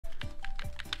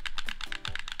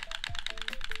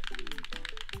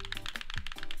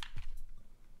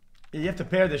You have to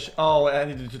pair this. Oh, I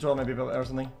need to do tutorial maybe or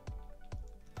something.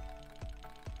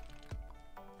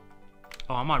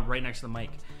 Oh, I'm on right next to the mic.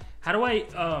 How do I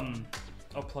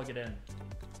oh, plug it in.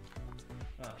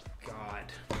 Oh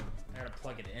God, I gotta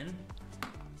plug it in.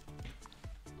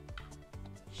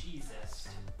 Jesus.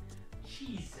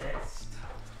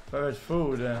 Favorite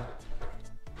food.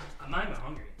 I'm not even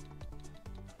hungry.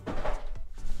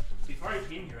 Before I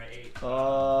came here, I ate.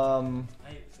 I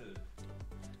ate food.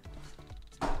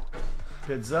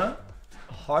 Pizza.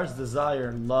 Heart's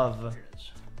desire. Love. Here it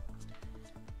is.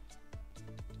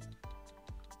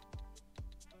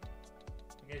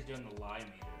 You guys doing the lie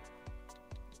meter?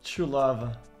 True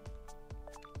love.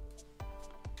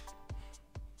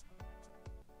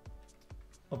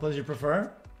 What place do you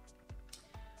prefer?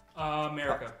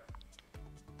 America.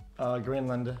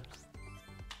 Greenland.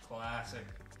 Classic.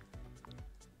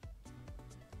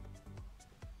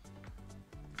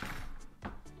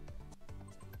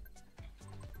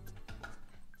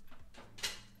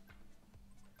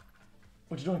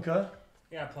 What you doing, cut?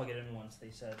 Yeah, plug it in once.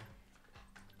 They said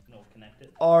no connect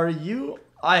it. Are you?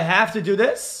 I have to do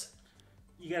this?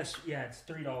 You guys, yeah, it's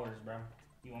 $3, bro.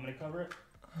 You want me to cover it?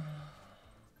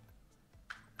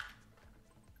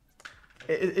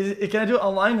 Can I do it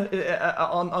online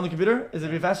on the computer? Is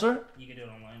it be faster? You can do it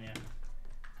online, yeah.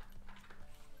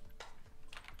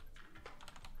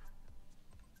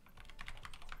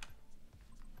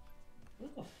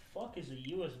 What the fuck is a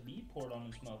USB port on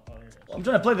this motherfucker? I'm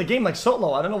trying to play the game like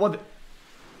solo. I don't know what.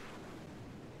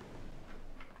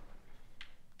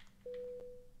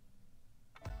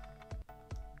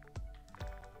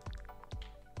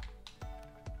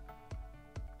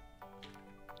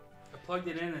 Plugged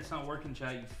it in and it's not working,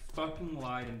 chat. You fucking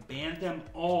lied and banned them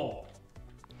all.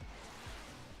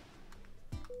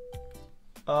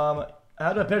 How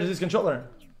do I pair to this controller?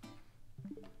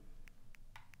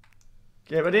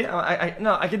 Okay, ready?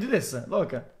 No, I can do this.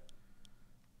 Look.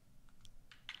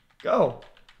 Go.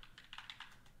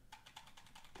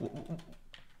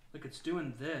 Look, it's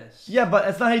doing this. Yeah, but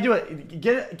that's not how you do it.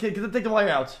 Get it. Take the wire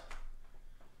out,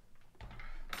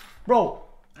 bro.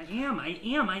 I am.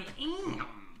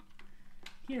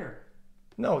 Here.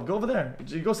 No, go over there.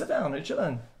 You go sit down. You're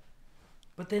chilling.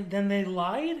 But then they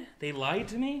lied? They lied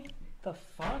to me? The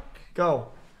fuck?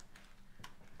 Go.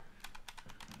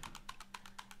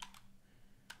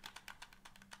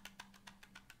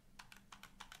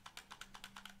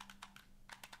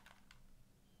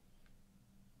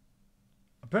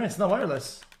 Apparently it's not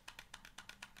wireless.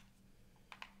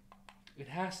 It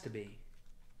has to be.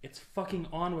 It's fucking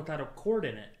on without a cord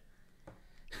in it.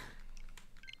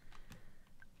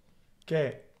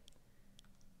 Okay.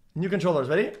 New controllers,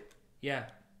 ready? Yeah.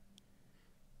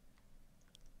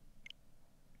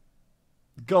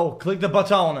 Go, click the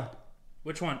button.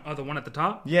 Which one? Oh, the one at the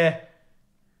top? Yeah.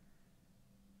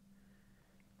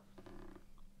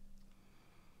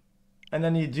 And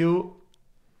then you do...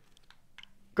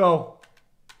 Go.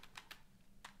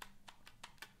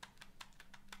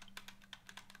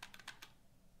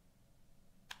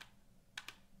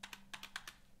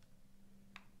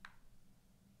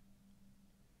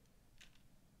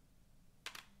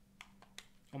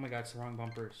 Oh my god, it's the wrong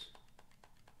bumpers.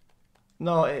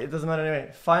 No, it doesn't matter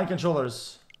anyway. Find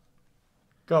controllers.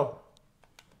 Go.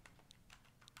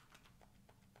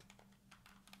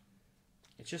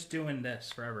 It's just doing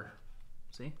this forever.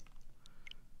 See?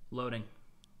 Loading.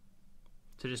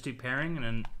 So just do pairing and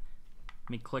then let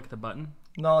me click the button.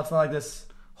 No, it's not like this.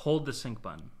 Hold the sync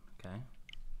button. Okay.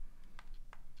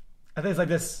 I think it's like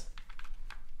this.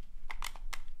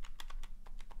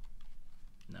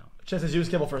 No. Chest says use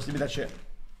cable first. Give me that shit.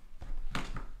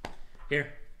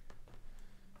 Here.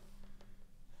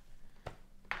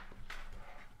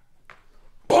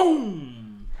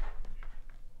 Boom!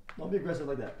 Don't be aggressive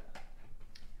like that.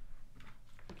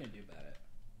 What can I do about it?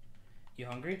 You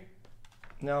hungry?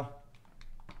 No.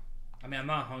 I mean, I'm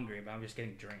not hungry, but I'm just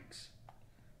getting drinks.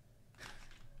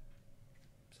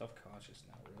 Self-conscious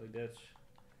now, really, bitch.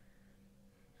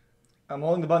 I'm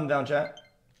holding the button down, chat.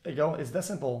 There you go. It's that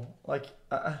simple. Like,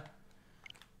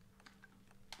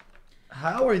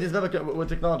 how are you this bad with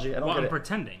technology? I don't get I'm it.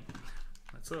 pretending.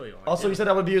 That's literally all I Also, did. you said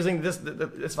I would be using this.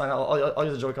 It's fine. I'll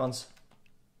use the Joy-Cons.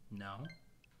 No.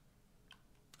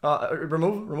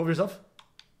 Remove yourself.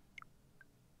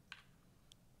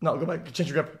 No, go back. Change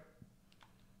your grip.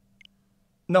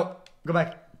 No, go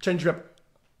back. Change your grip.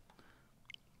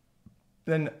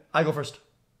 Then I go first.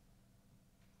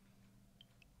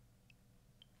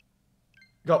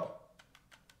 Go.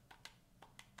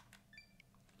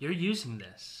 You're using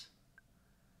this.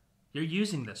 You're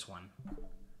using this one.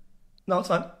 No, it's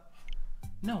fine.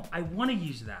 No, I want to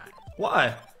use that.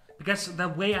 Why? Because the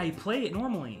way I play it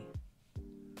normally.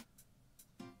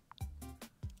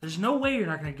 There's no way you're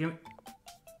not gonna give me...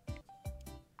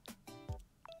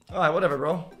 Alright, whatever,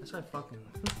 bro. That's what I fucking...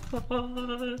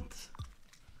 What?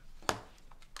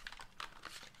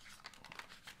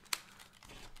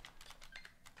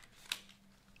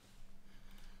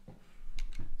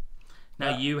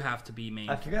 Now you have to be main.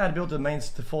 I forgot how to build the main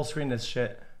to full screen this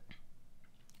shit.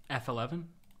 F11?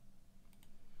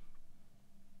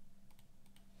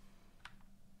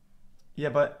 Yeah,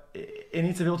 but it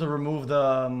needs to be able to remove the...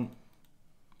 I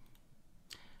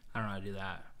don't know how to do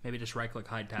that. Maybe just right click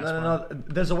hide taskbar. No.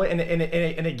 There's a way, and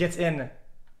it gets in.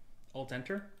 Alt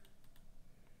enter?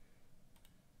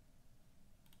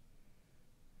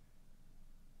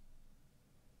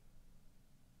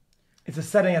 It's a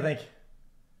setting, I think.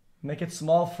 Make it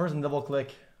small first and double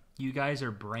click. You guys are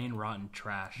brain rotten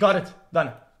trash. Got it.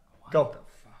 Done. What Go. The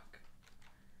fuck?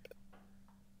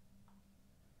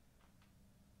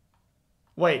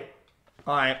 Wait.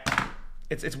 Alright.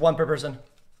 It's one per person.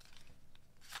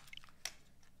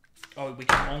 Oh, we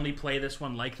can only play this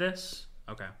one like this?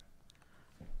 Okay.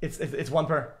 It's one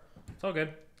per. It's all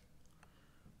good.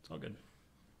 It's all good.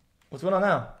 What's going on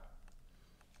now?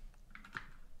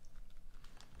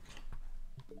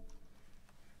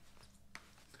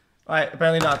 Alright,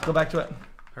 apparently not. Go back to it.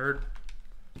 Heard.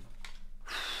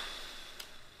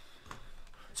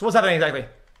 So what's happening exactly?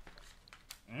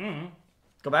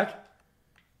 Go back.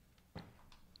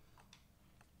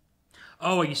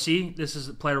 Oh, you see? This is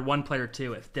player 1, player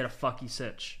 2. It did a fucky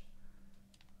sitch.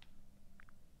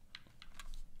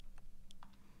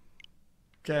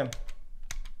 Okay.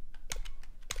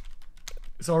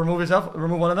 So remove yourself.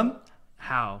 Remove one of them.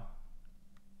 How?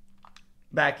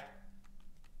 Back.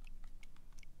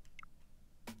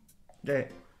 Okay.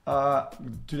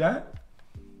 Do that.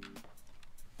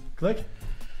 Click.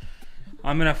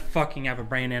 I'm gonna fucking have a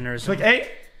brain aneurysm. Click A.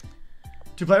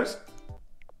 2 players.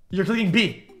 You're clicking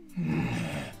B.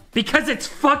 Because it's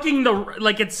fucking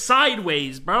like it's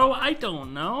sideways, bro. I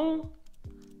don't know.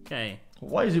 Okay.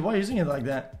 Why are you using it like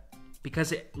that?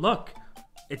 Because look,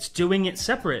 it's doing it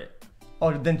separate.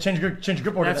 Oh, then change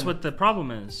grip order. That's then. what the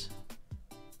problem is.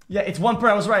 Yeah, it's one per.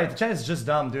 I was right. The chat is just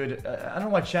dumb, dude. I don't know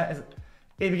why chat is.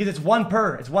 Because it's one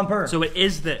per. It's one per. So it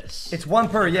is this. It's one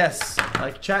per. Yes.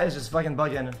 Like chat is just fucking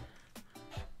bugging.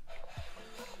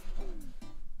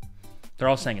 They're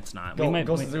all saying it's not.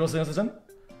 Go single system.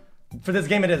 For this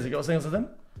game, it is. Go single system.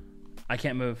 I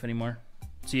can't move anymore.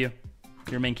 It's you.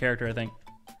 Your main character, I think.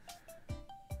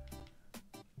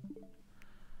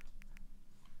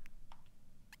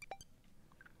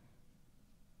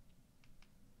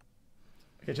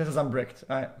 Okay, chat says I'm bricked.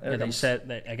 All right. There Yeah, it they comes. said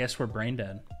that. I guess we're brain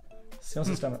dead.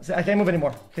 Single system. See, I can't move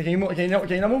anymore. Okay, can you move? Can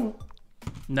you not move?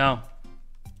 No.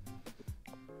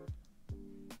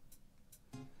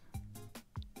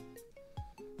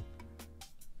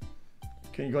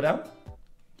 Can you go down?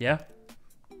 Yeah.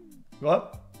 Go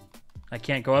up? I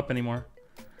can't go up anymore.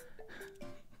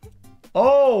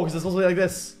 Oh, because it's supposed to be like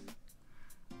this.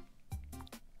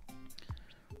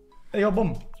 There you go,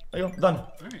 boom. There you go, done.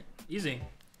 Alright, easy.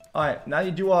 Alright, now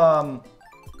you do,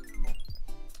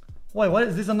 Wait, what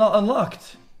is this not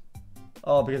unlocked?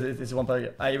 Oh, because it's one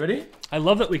player. Are you ready? I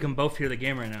love that we can both hear the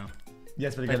game right now.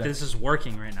 Yes, pretty Like, good. this is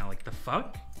working right now. Like, the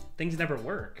fuck? Things never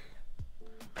work.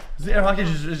 The air hockey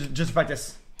just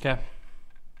practice. Okay.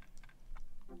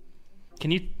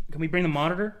 Can we bring the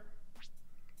monitor?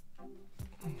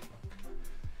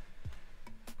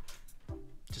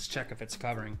 Just check if it's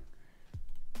covering.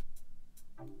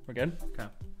 We're good? Okay.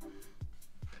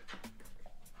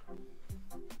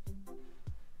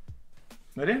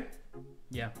 Ready?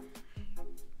 Yeah.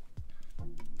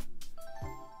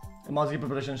 Mouse keep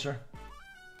position, sure.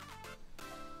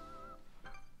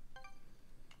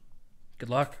 Good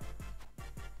luck.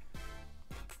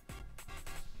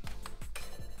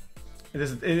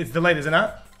 It's delayed, is it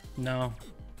not? No.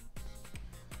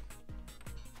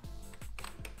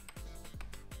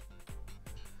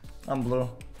 I'm blue.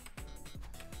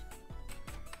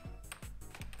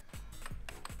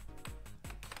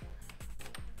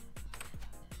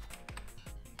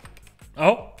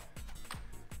 Oh!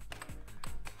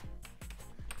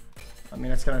 I mean,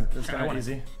 that's kind of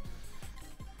easy.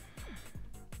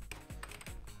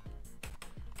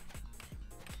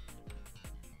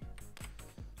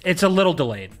 It's a little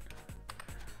delayed.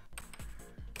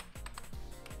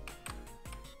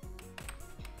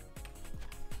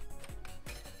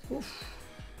 Oof.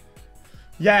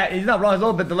 Yeah, he's not wrong. It's a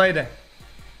little bit delayed.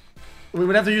 We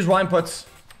would have to use raw inputs.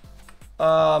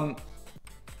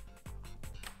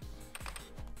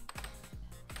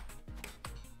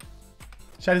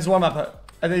 Chat, this is warm up.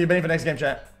 I think you're waiting for next game,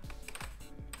 chat.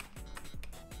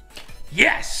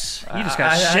 Yes! You just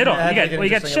got shit on. You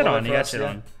got shit on. You got shit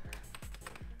on.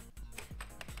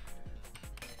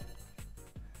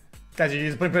 Guys, you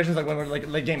just put predictions like when we're like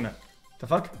late game. The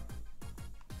fuck?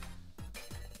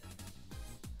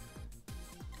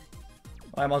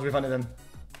 I must refund them.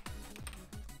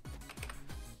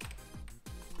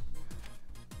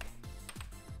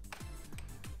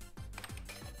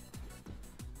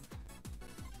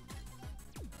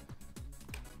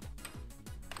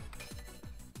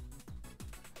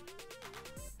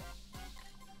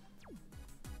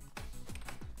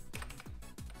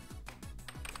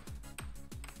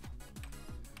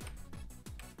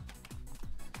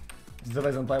 This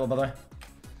device is unplayable, by the way.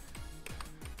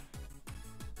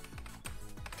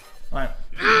 Alright.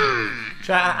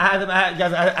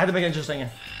 I had to make it interesting.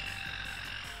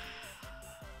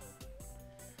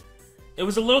 It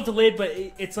was a little delayed, but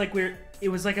it's like it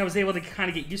was like I was able to kind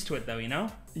of get used to it, though, you know?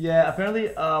 Yeah, apparently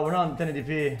we're not on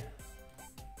 1080p.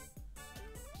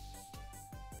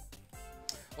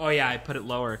 Oh yeah, I put it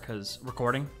lower because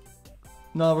recording.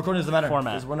 No, recording doesn't matter.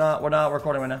 Format. We're not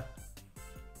recording right now.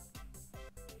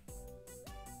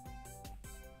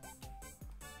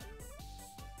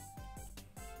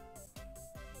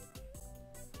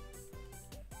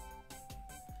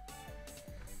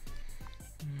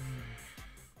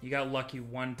 You got lucky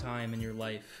one time in your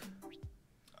life.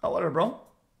 Oh, whatever, bro.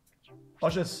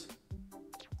 Watch this.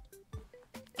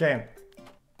 Okay.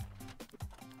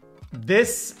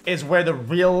 This is where the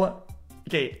real...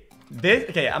 Okay.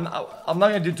 I'm not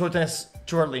gonna do toy tennis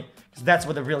too early, because that's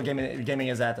where the real gaming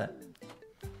is at.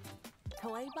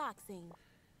 Toy boxing.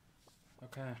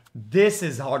 Okay. This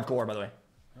is hardcore, by the way.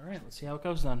 All right, let's see how it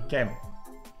goes then. Okay.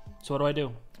 So what do I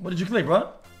do? What did you click,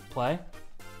 bro? Play.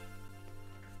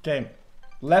 Okay.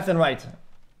 Left and right.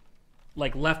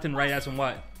 Like left and right as in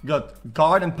what? Good.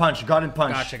 Guard and punch. Guard and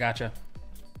punch. Gotcha.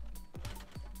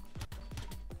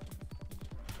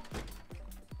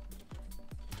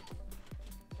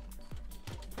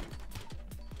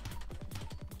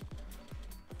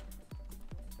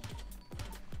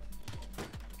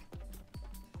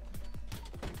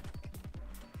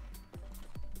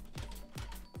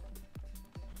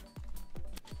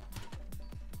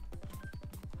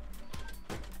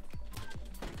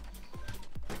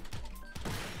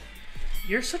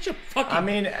 You're such a fucking... I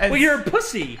mean... Well, you're a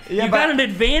pussy. Yeah, you got an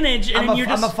advantage, and you're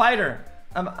just... I'm a fighter.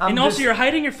 and also, you're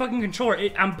hiding your fucking controller.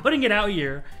 I'm putting it out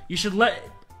here. You should let...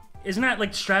 Isn't that,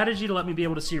 like, strategy to let me be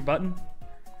able to see your button?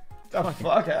 Oh,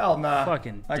 fuck hell, nah.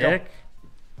 Fucking dick.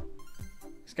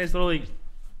 This guy's literally...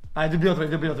 Alright, do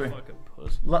BO3, do BO3. Fucking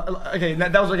pussy. Okay,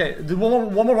 that was okay. Do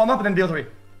one more warm-up and then BO3.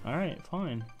 Alright,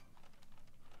 fine.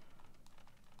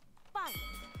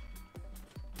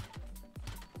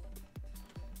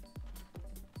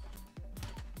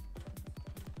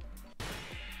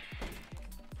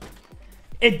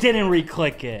 It didn't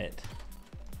re-click it.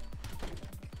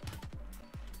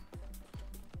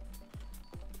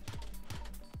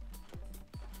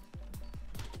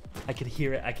 I could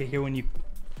hear it. I could hear when you...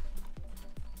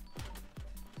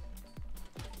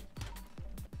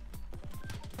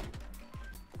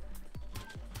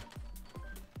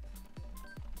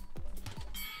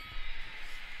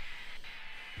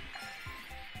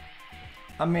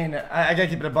 I mean, I gotta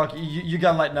keep it a buck. You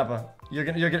gotta lighten up. You're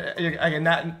gonna okay,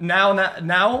 now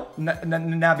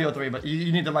BO3, but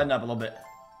you need to lighten up a little bit.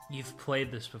 You've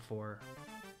played this before.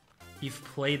 You've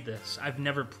played this. I've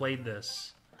never played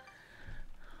this.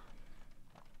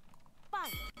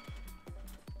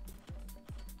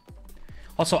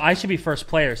 Also, I should be first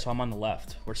player, so I'm on the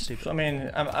left. We're stupid. So, I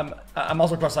mean, I'm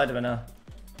also cross-sided right now.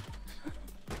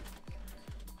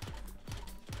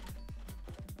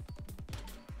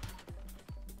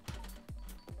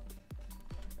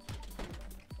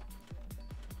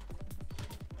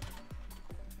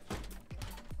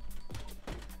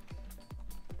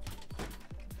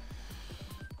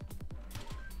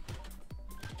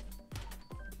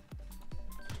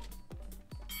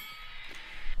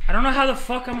 I don't know how the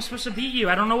fuck I'm supposed to beat you.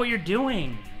 I don't know what you're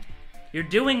doing. You're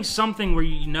doing something where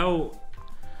you know...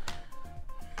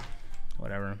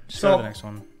 Whatever. Just go to the next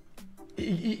one.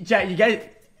 Yeah, you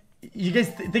guys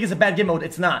think it's a bad game mode.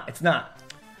 It's not. It's not.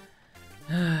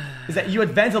 Is that you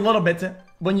advance a little bit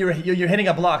when you're hitting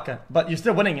a block, but you're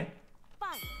still winning it.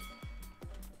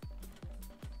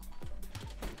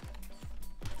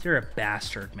 You're a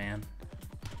bastard, man.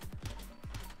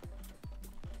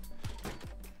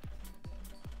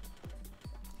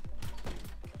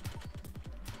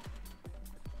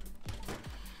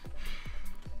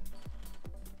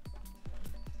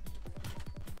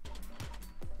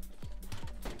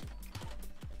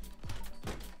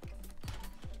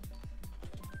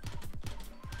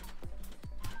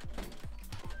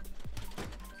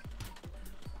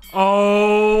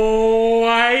 Oh,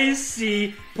 I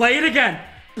see. Play it again.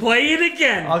 Play it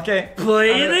again. Okay.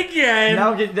 Play it again.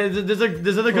 Now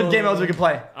there's other good game modes we can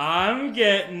play. I'm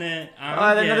getting it.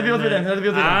 Alright, another BO3 then. Another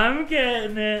BO3 then. I'm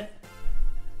getting it.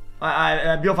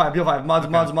 Alright, BO5. Mods,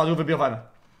 go for BO5.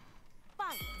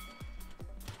 Fight.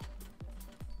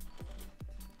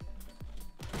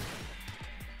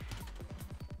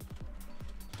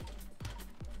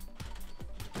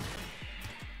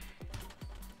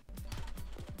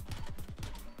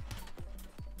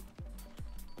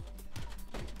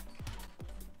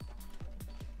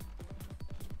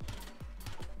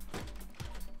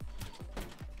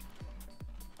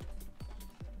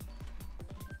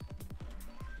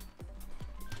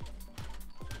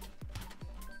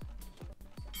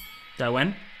 Did I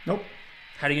win? Nope.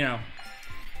 How do you know?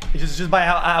 It's just by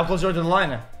how close you are to the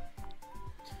line.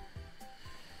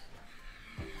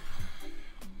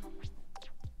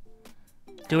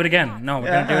 Do it again. No, we're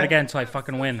Yeah, gonna do it again until I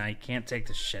fucking win. I can't take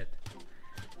this shit.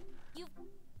 You.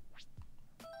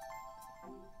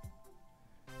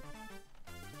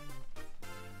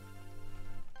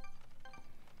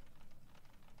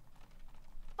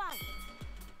 Fight.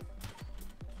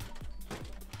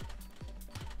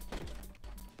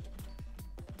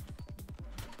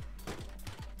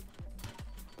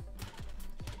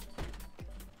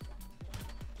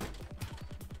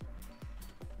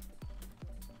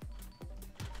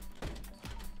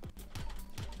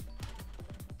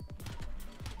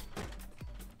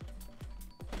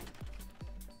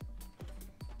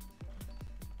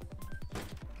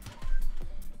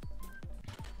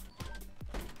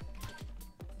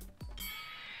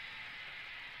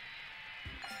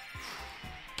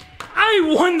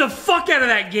 I won the fuck out of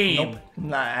that game. Nope.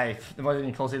 Nah, it wasn't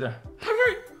even close either.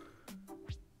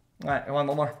 Alright, I want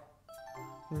one more.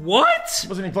 What? It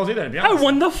wasn't even close either, to be I honest.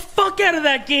 won the fuck out of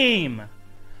that game.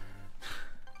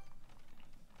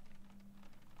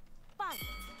 Fight.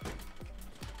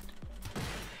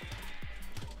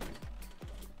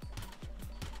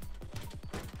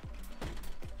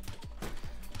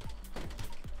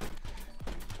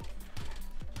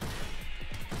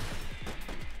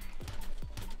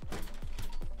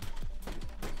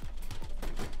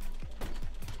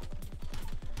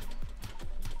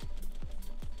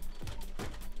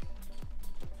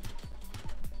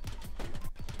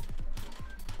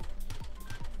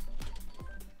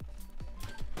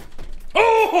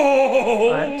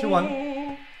 Oh! Alright,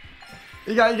 2-1.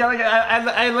 You got.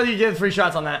 I let you get 3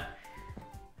 shots on that.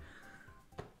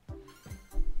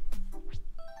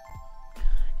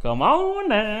 Come on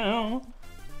now.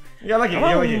 You got lucky. You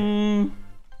got lucky.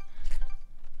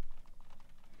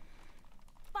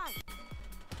 Fight.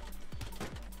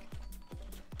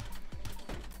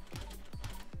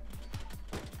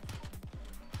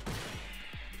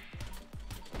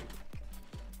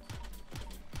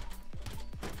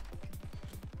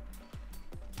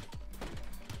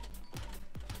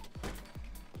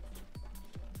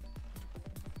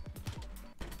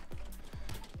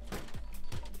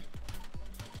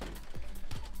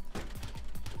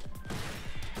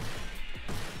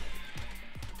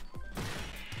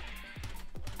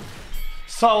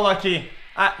 So lucky.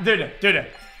 Dude.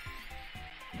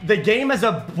 The game has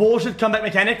a bullshit comeback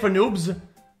mechanic for noobs.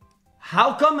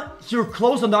 How come you're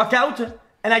close to knockout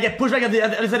and I get pushed back at the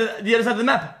other side of the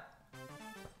map?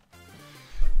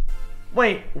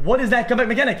 Wait, what is that comeback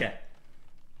mechanic?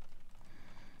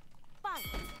 Fight.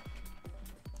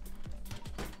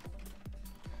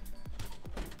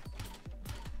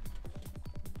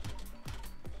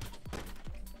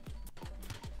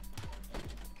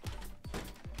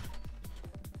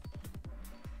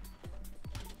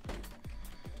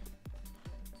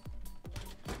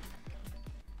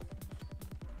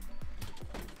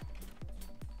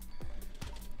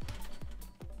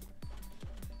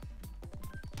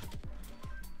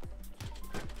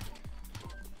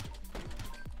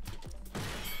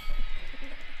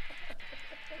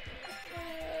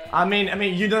 I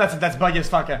mean, you know that's buggy as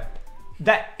fuck.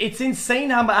 That it's insane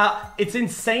how it's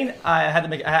insane. I had to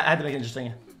make it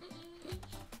interesting.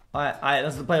 All right,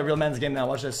 let's play a real man's game now.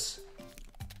 Watch this.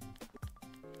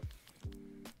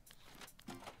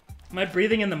 Am I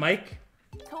breathing in the mic?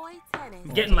 Toy tennis.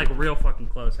 I'm getting like real fucking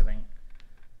close, I think.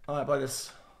 All right, play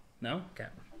this. No? Okay.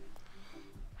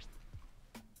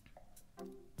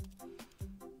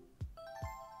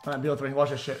 All right, BO3,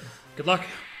 watch this shit. Good luck.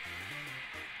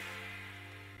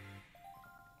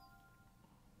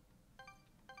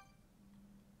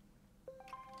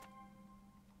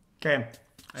 Okay,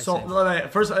 so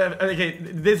first, okay,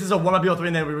 this is a warm-up BO3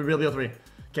 and then we reveal BO3.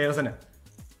 Okay, listen.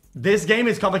 This game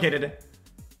is complicated.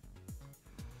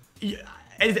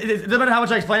 It doesn't matter how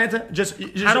much I explain it. Just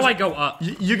How do I go up?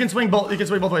 You can swing both. You can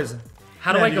swing both ways.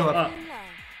 How do Yeah, I you go go up?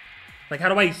 Like, how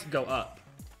do I go up?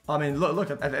 I mean, look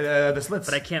at the slits.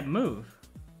 But I can't move.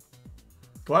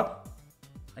 Go up.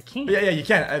 I can't. Yeah, you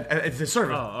can. It's a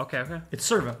server. Oh, okay. It's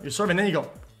server. You're serving, then you go.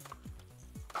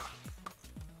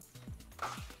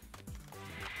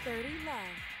 30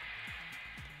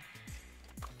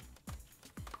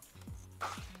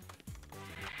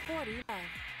 left.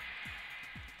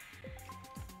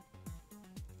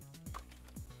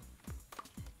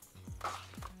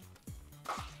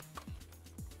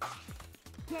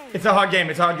 It's a hard game.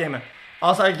 It's a hard game.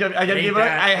 Also, I gotta give it.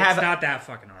 I have. It's not that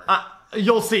fucking hard.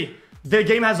 You'll see. The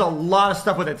game has a lot of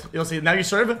stuff with it. You'll see. Now you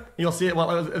serve. You'll see.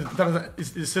 Well,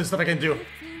 it's stuff I can do.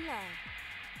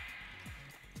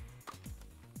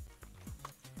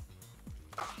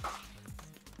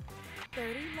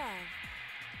 15 left.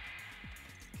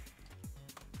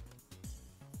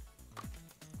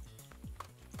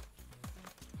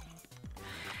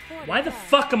 Why the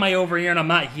fuck am I over here and I'm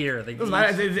not here? They Doesn't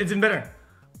matter. It's in better.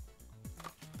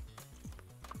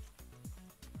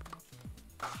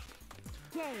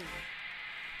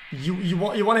 You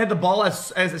want to hit the ball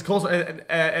as close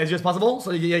as possible,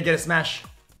 so you get a smash.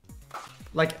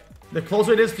 Like the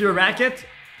closer it is to your racket,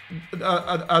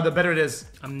 the better it is.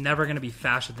 I'm never gonna be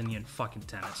faster than you in fucking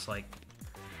tennis. Like,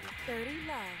 30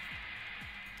 left.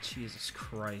 Jesus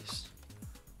Christ.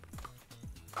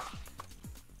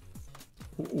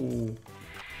 Ooh.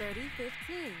 30,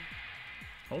 15.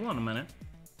 Hold on a minute.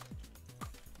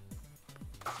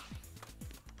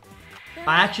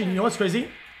 Actually, you know what's crazy?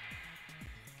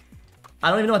 I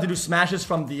don't even know how to do smashes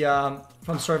from the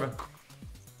server.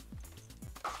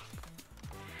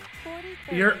 40,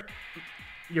 30.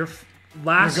 Your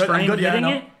last You're good? I'm frame good, yeah, I hitting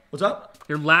know. it. What's up?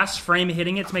 Your last frame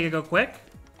hitting it to make it go quick,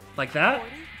 like that.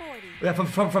 40, 40. Yeah,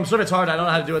 from server it's hard. I don't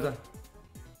know how to do it though.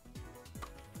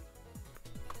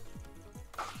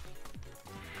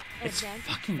 It's Advanced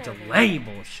fucking server. delay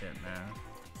bullshit, man.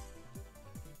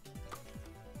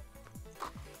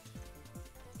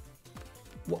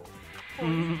 What?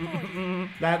 40, 40.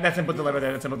 That's input delay right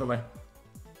there. That's input delay.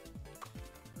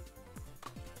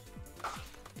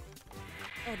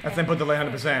 That's input delay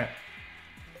 100%.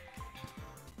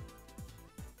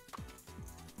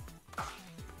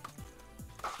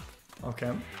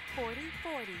 Okay. 40,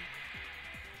 40.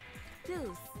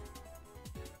 Deuce.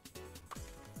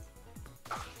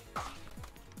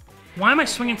 Why am I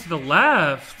swinging to the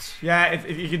left? Yeah,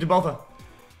 you can do both of them.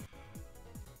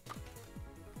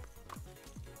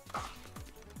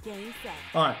 Game set.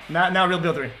 Alright, now real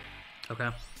deal 3. Okay.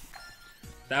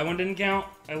 That one didn't count.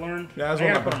 I learned. Yeah, that's I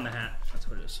one gotta up. put on the hat. That's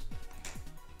what it is.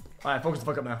 Alright, focus the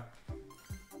fuck up now.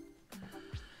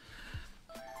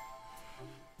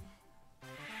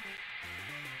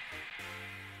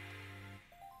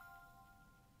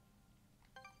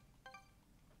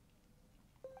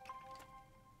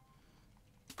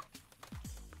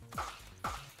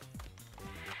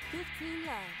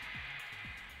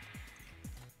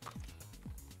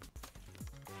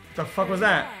 The fuck was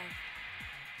that?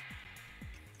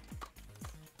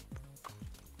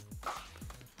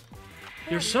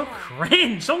 You're so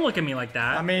cringe. Don't look at me like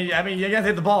that. I mean, you gotta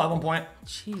hit the ball at one point.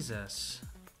 Jesus.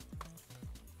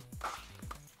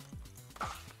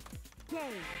 Game.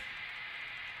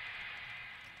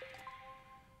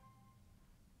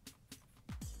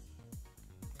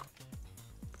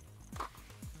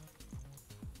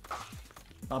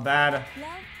 Not bad. Love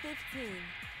 15.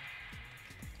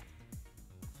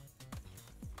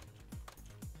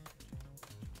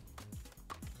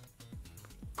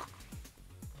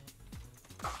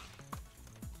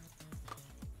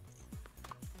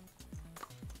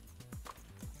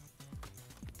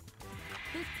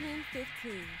 Fifteen,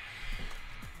 15.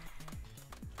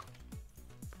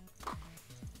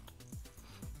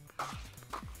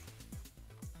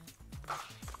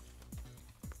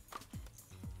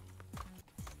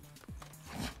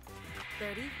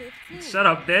 Shut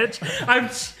up, bitch.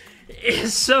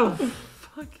 It's so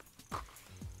fuck.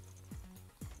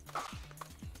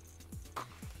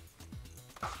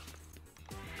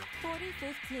 40,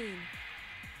 15.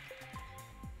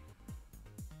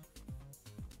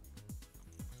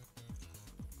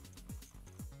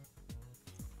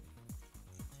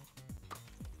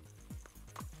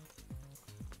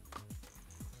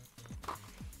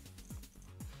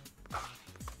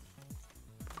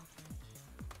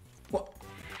 What?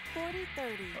 40,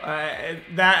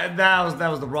 30. That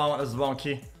was the wrong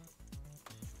key.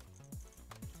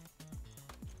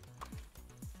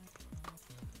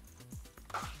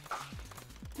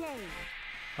 Game.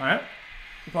 Alright.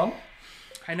 No problem.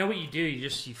 I know what you do. You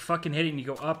fucking hit it and you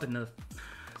go up and the.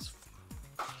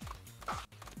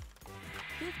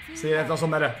 See, that's also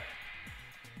meta.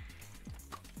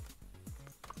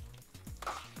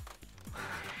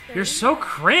 You're so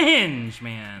cringe,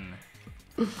 man.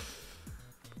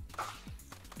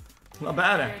 Not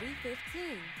bad.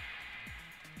 30-15.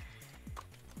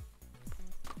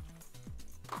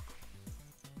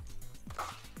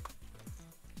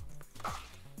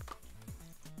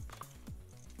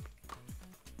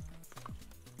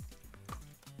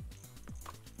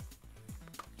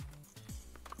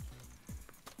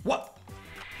 What?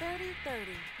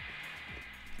 30-30.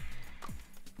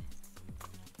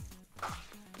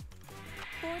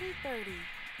 40-30.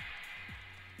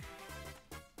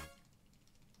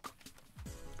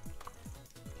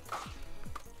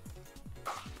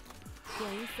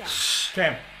 Game set.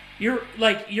 Okay.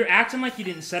 You're acting like you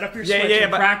didn't set up your Yeah, switch yeah,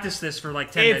 and but practice this for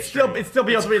like 10 minutes. It's still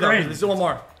BO3 though. cringe. There's still one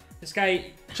more. This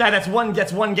guy. Chad, that's one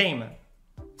game.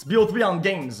 It's BO3 on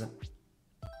games.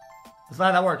 That's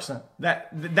not how that works.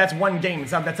 That's one game.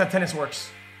 That's how tennis works.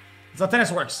 That's how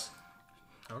tennis works.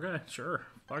 Okay, sure.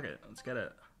 Fuck it. Let's get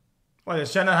it. What,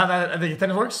 is Chad not how the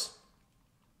tennis works?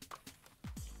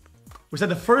 We said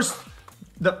the first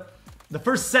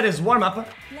set is warm up,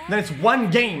 then it's one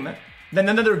game, then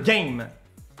another game.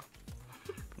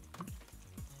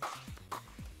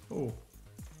 Oh.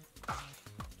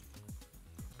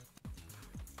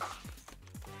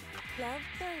 12-30.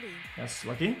 That's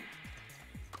lucky.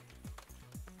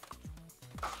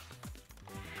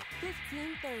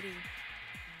 15-30.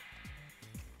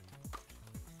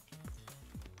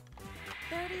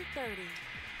 30-30.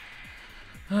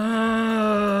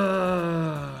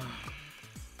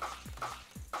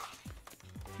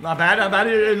 Not bad,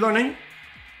 you're learning.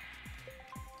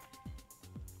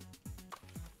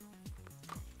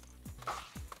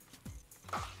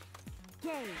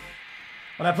 Game.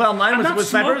 When I play online I'm not with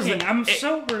snipers, smoking. I'm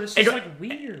sober. This it is go- like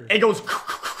weird. it goes.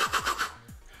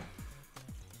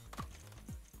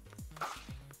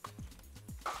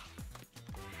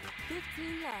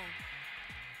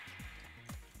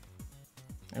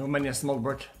 How many a smoke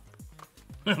brick?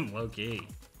 Low key.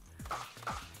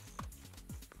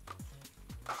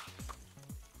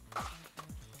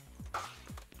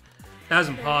 That was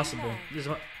impossible. This is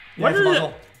what- Yeah, it's did it-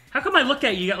 impossible. How come I look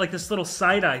at you? You got like this little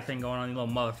side eye thing going on, you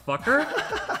little motherfucker.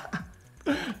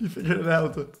 You figured it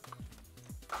out. 40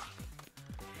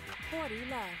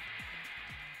 left.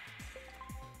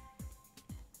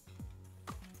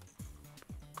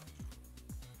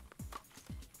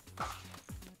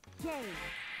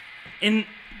 Game.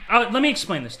 Let me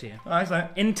explain this to you. Alright, fine.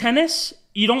 In tennis,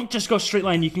 you don't just go straight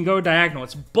line. You can go diagonal.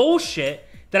 It's bullshit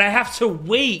that I have to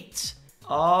wait.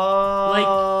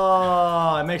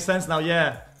 Oh, it makes sense now,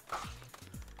 yeah.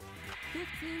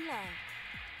 15 left.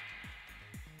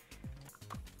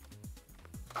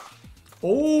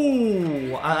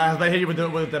 Oh, I hit you with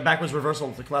the backwards reversal.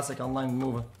 It's a classic online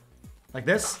move. Like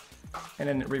this, and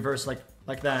then reverse like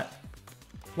that.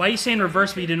 Why are you saying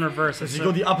reverse but you didn't reverse? So That's you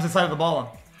go the opposite side of the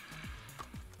ball.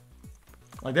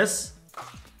 Like this.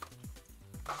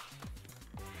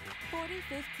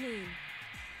 40-15.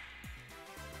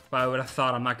 Well, I would have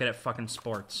thought I'm not good at fucking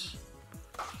sports.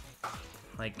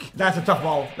 Like, That's a tough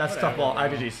ball. That's a tough ball.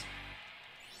 IGG's.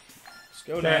 let's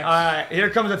go Okay, next. alright. Here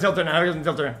comes the tilter now. Here comes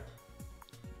the tilter.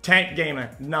 Tank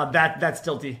gamer. No, that's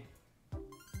tilty.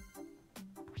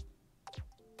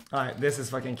 Alright, this is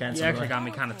fucking You cancer. actually got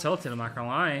me kind of tilted, I'm not gonna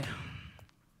lie.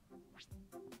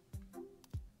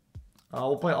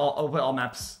 We'll play all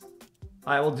maps.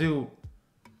 I will do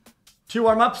 2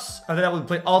 warm-ups, and then I will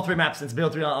play all 3 maps. It's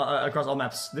build 3 across all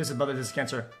maps. This is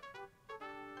cancer.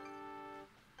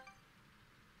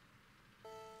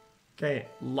 Okay,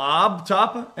 lob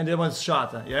top, and then one's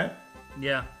shot. Yeah.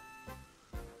 Yeah.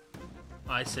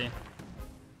 I see.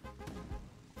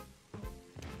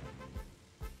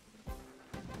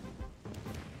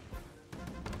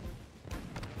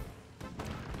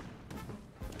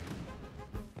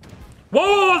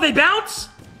 Whoa, they bounce?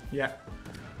 Yeah.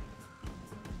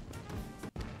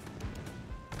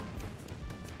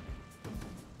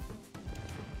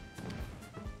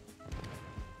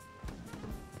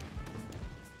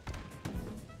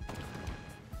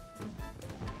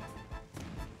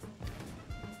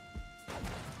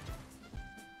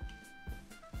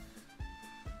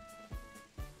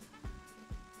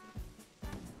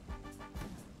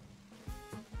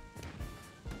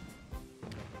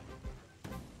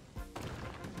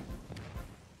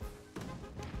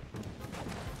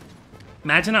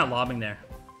 Imagine not lobbing there.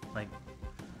 Like,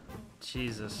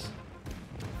 Jesus.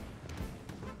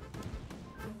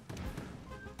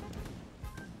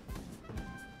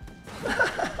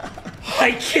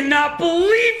 I cannot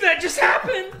believe that just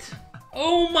happened!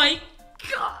 Oh my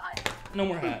god! No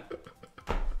more hat.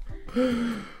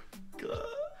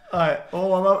 Alright, oh,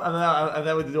 warm up, and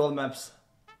then we do all the maps.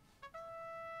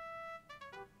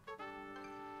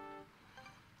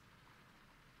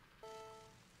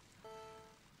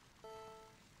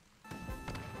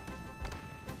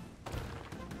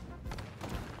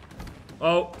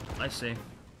 Oh, I see.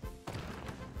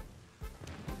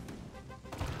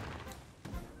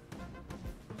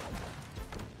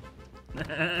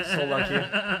 So lucky.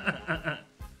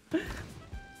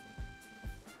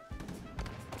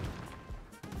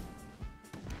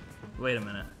 Wait a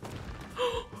minute.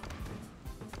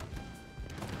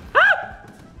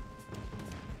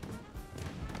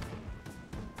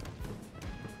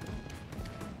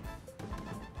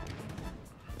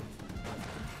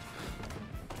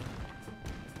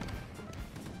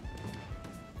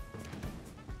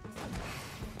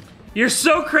 You're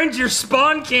so cringe, you're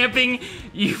spawn camping,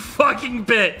 you fucking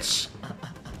bitch.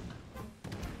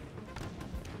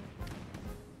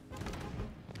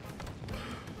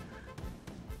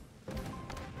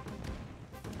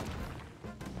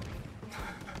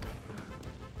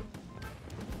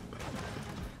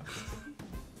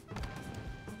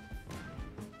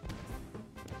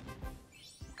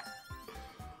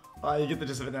 You get the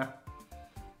gist of it now.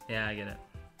 Yeah, I get it.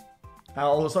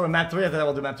 I'll start with map 3, and then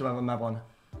we'll do map 2 and map 1.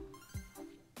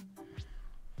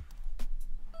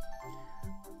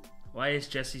 Why is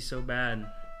Jesse so bad?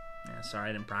 Yeah, sorry,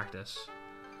 I didn't practice.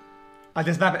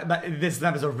 This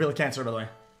map is a real cancer, by the way.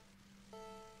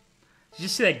 Did you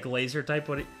see that Glazer type?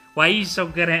 Why are you so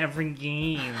good at every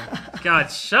game?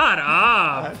 God, shut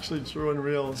up! Actually true and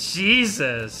real.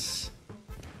 Jesus.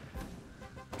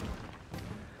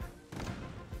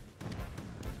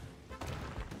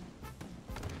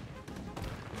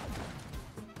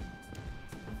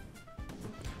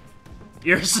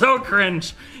 You're so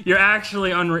cringe. You're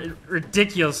actually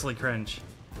ridiculously cringe.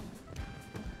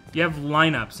 You have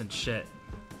lineups and shit.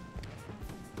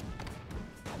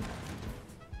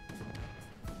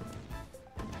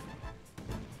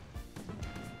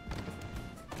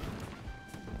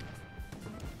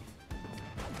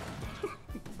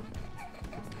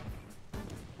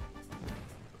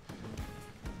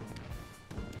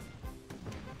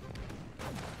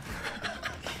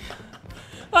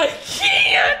 I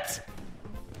can't!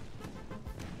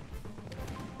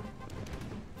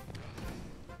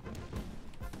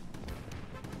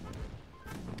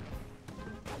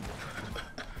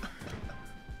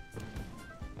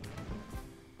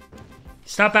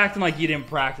 Stop acting like you didn't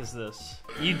practice this.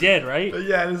 You did, right?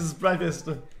 Yeah, this is practiced.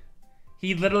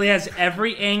 He literally has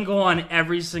every angle on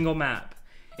every single map.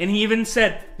 And he even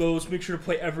said, well, let's make sure to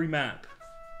play every map.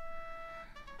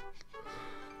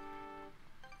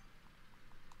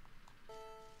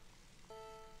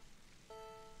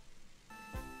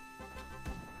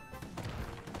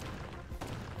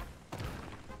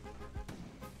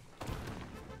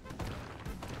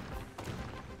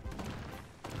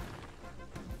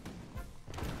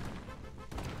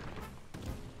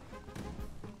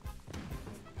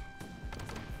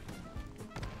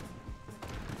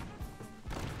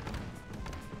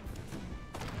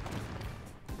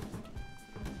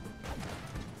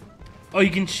 Oh, you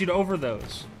can shoot over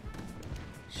those.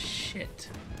 Shit.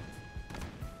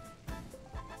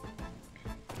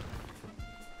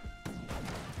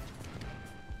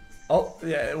 Oh,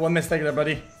 yeah, one mistake there,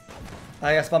 buddy.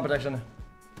 I got spawn protection.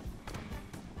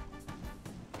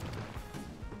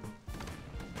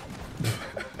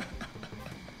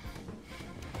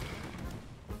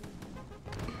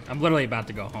 I'm literally about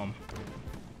to go home.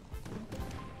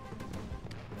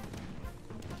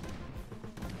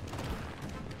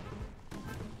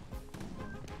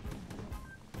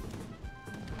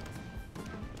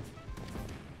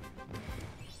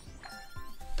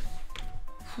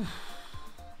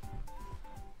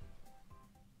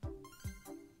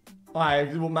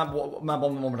 Alright, we'll map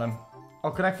 1 more time.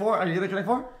 Oh, connect 4? Are you gonna connect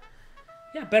 4?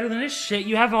 Yeah, better than this shit.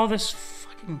 You have all this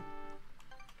fucking...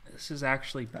 This is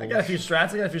actually bullshit. I got a few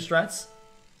strats.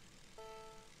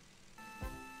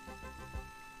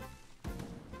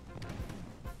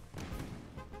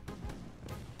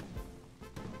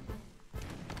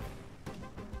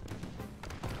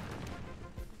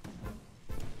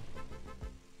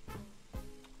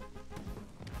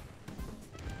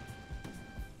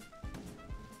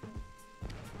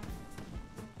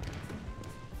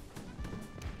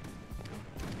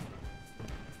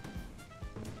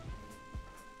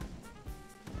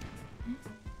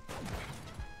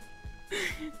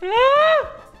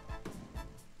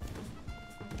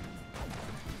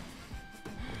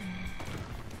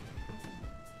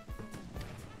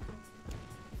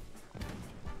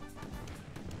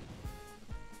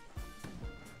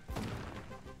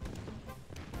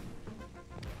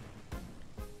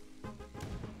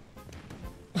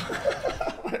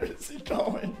 Where's he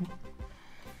going?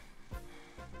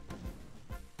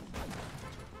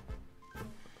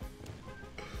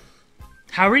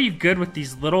 How are you good with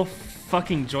these little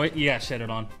fucking joy? Yeah, shit it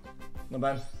on. Not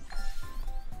bad.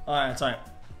 Alright, it's alright.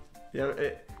 Yeah,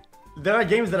 there are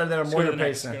games that are more your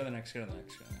pace. Go to the next.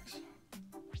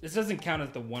 This doesn't count as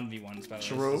the 1v1s, by the way.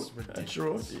 True. This is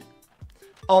ridiculous. True.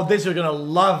 Oh, this, you're gonna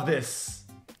love this.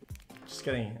 Just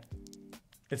kidding.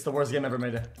 It's the worst game ever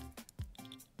made.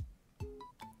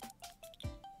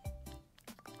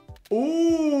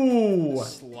 Ooh!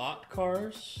 Slot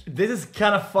cars? This is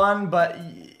kind of fun, but...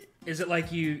 Is it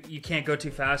like you can't go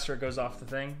too fast or it goes off the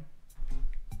thing?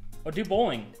 Oh, do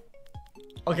bowling.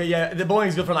 Okay, yeah, the bowling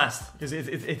is good for last. Because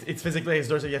it's physically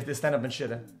exerting, so you have to stand up and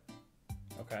shit.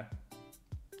 Okay.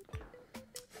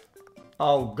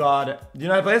 Oh, God. Do you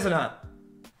know how to play this or not?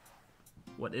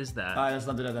 What is that? Alright, let's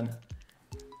not do that then.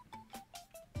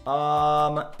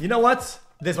 You know what?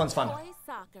 This one's fun. Boys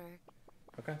soccer.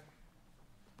 Okay.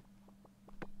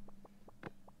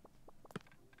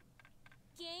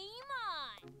 Game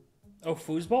on. Oh,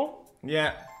 foosball?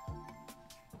 Yeah.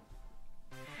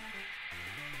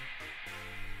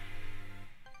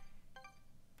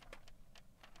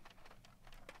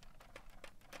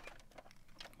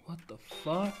 What the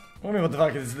fuck? What do you mean, what the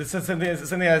fuck? This is something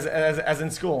as in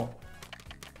school.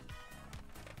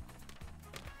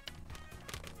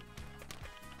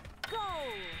 Goal.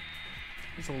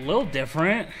 It's a little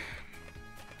different.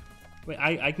 Wait,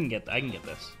 I can get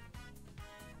this.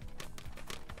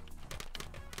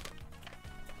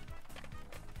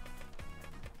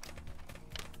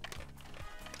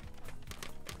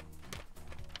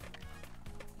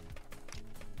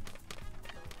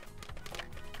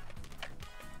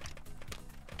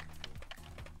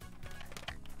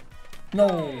 No.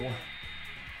 Do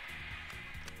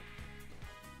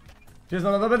you guys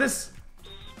know about this?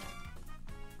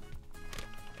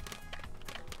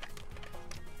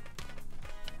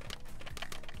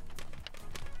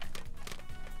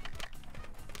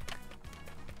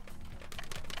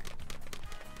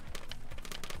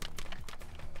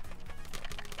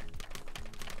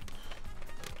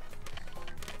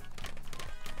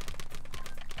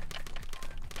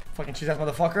 Fucking cheese ass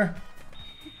motherfucker.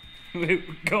 We were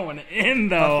going in,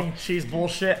 though. Fucking cheese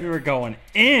bullshit. We were going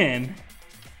in.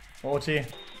 OT.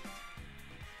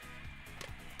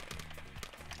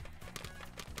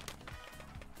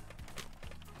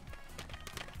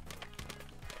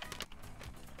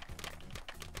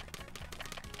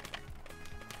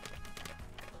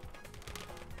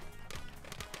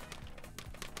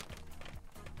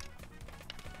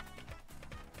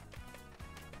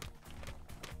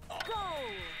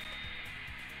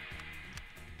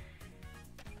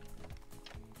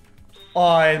 Oh,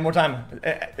 I had more time.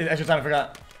 Extra time, I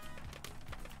forgot.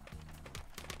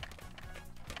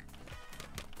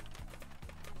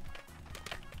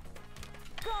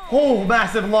 Oh,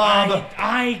 massive lob!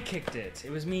 I kicked it. It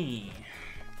was me.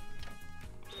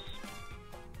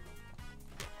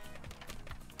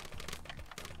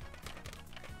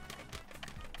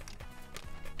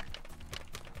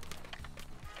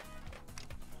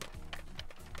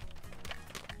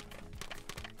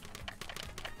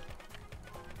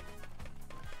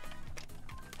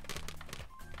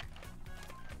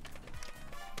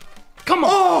 Come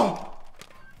on! Oh!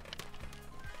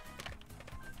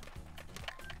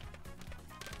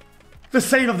 The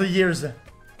save of the years.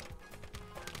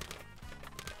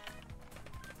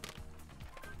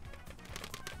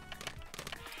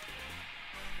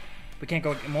 We can't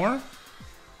go more?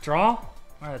 Draw? Alright,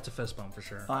 that's a fist bump for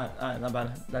sure. Alright, not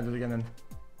bad. Let's do it again then.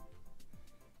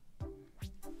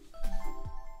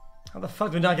 How the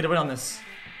fuck do we not get a win on this?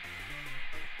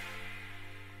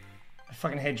 I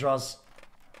fucking hate draws.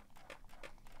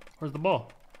 Where's the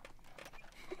ball?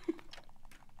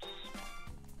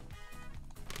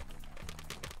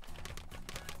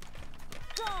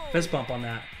 Fist bump on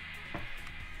that.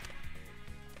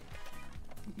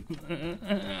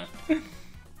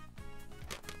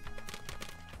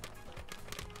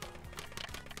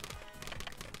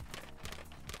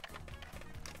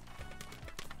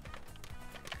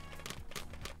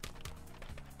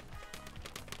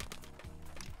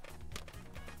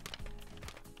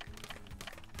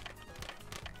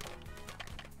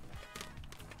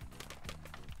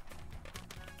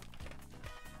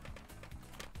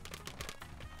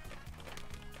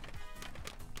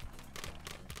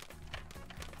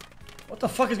 What the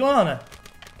fuck is going on there?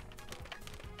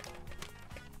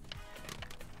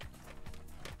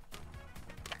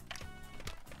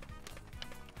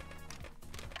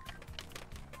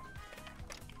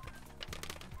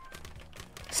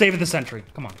 Save of the century.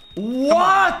 Come on.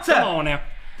 What? Come on now.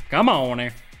 Come on now.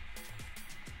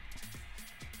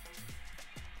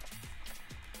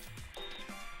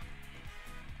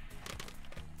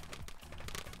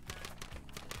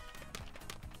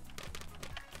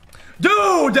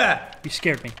 Dude! You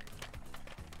scared me.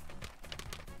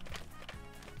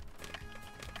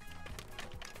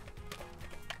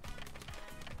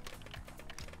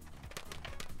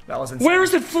 That was insane. Where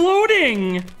is it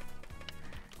floating?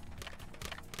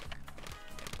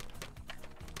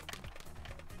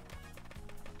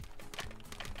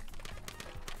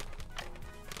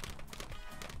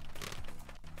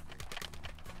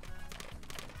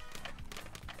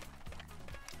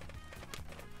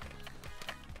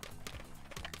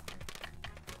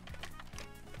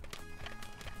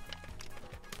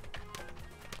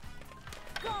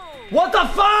 What the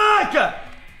fuck?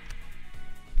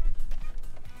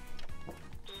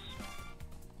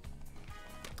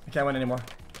 I can't win anymore.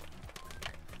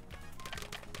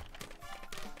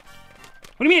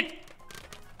 What do you mean?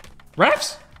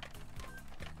 Refs?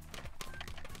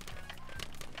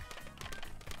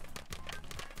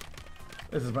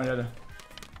 This is my good.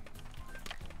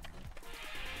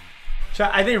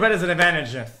 Chat, I think red is an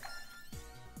advantage.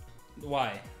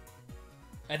 Why?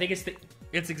 I think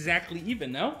it's exactly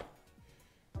even, no?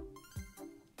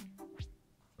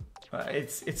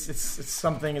 It's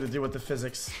something to do with the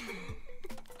physics.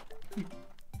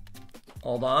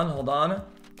 Hold on, hold on.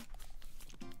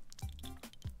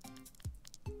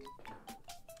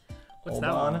 What's Hold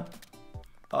that on.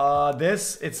 one?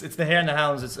 This it's the Hare and the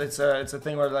Hounds. It's a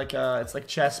thing where like it's like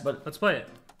chess, but Let's play it.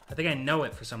 I think I know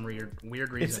it for some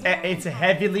weird reason. it's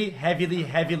heavily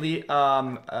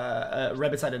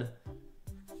rabbit-sided.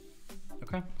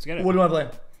 Okay, let's get it. What do you want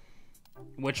to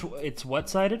play? It's what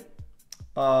sided?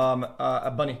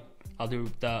 A bunny. I'll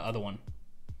do the other one.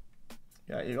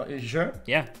 Yeah, you sure?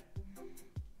 Yeah.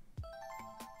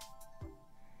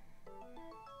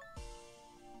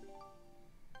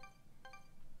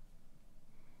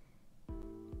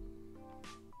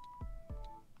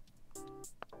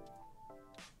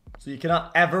 So you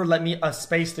cannot ever let me a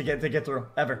space to get through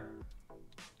ever,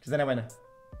 because then I win.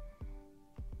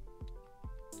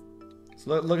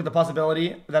 So look at the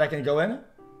possibility that I can go in.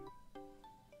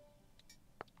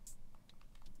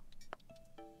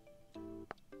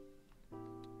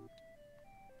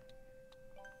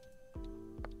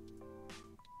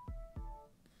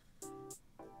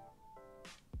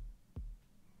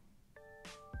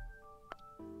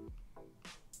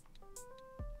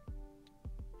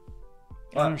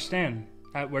 I don't understand.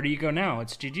 Where do you go now?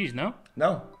 It's GG's, no?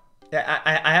 No. Yeah,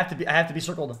 I have to be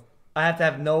circled. I have to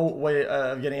have no way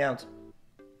of getting out.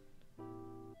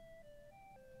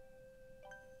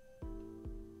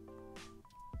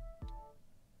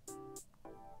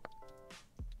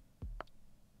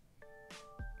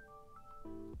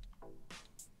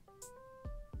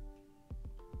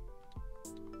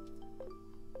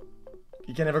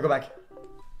 You can never go back.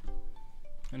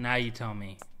 Now you tell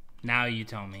me. Now you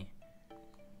tell me.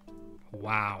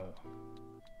 Wow.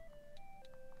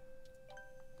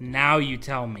 Now you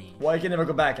tell me. Why you can never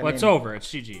go back? Well, it's over. It's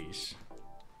GG's.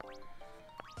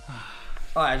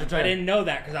 Alright, I should try. I didn't know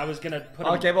that because I was gonna put.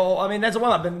 Okay, well, I mean that's a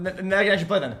warm-up. Now I should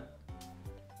play then.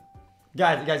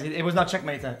 Guys, it was not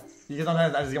checkmate. You guys don't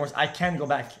have as the game works. I can go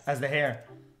back as the Hare.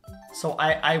 So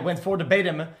I went forward to bait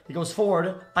him. He goes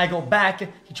forward. I go back.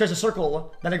 He tries to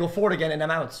circle. Then I go forward again, and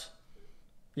I'm out.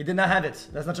 You did not have it.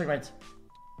 That's not checkmate.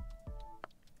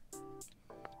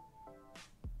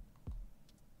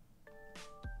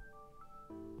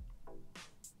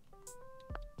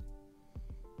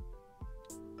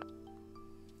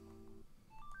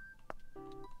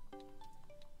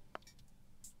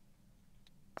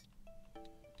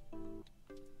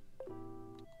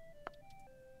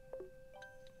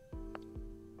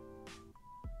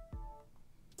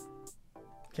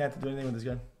 Can't do anything with this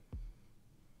gun.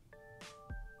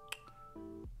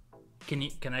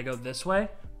 Can I go this way?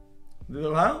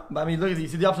 Huh? I mean, look at you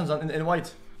see the options in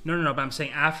white. No. But I'm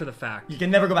saying after the fact. You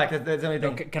can never go back. That's the only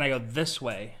thing. No, can I go this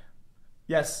way?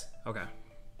 Yes. Okay.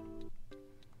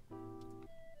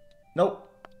 Nope.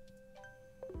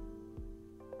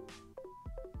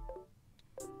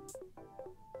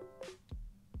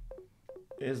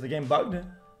 Is the game bugged?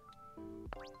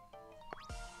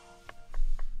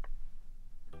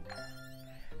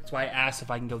 That's why I asked if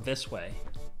I can go this way.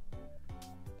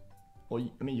 Well,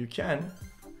 I mean, you can.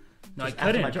 No, Just I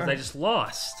couldn't after my because turn. I just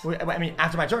lost. Wait, I mean,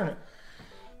 after my turn.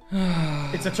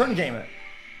 It's a turn game.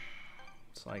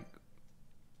 It's like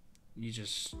you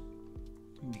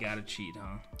gotta cheat,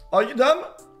 huh? Are you dumb?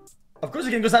 Of course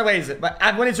you can go sideways, but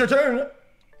when it's your turn.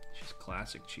 She's a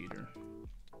classic cheater.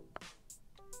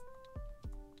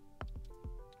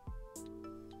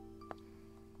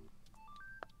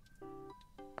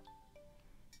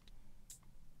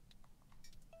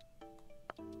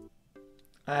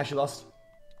 I actually lost.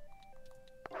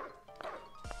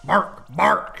 Bark,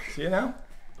 bark. See it now?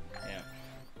 Yeah.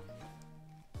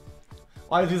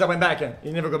 All the things that went back in.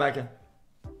 You never go back in.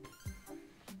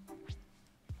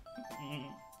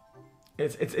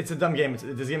 It's a dumb game.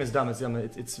 This game is dumb. It's dumb.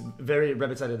 It's very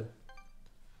rabbit-sided.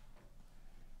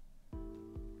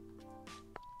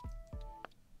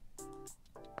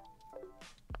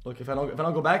 Look, if I don't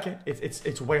go back,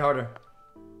 it's way harder.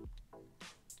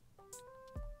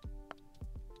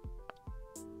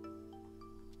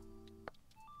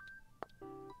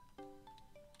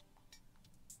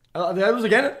 Did I lose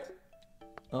again?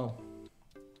 Oh.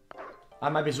 I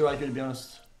might be so accurate, to be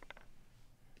honest.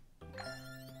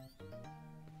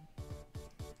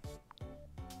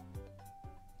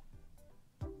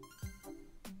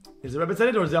 Is it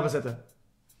rabbit-sided or is it the opposite?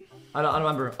 I don't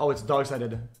remember. Oh, it's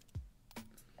dog-sided.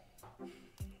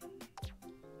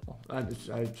 Oh, I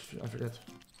forget.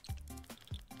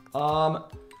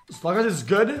 Sluggers is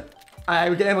good.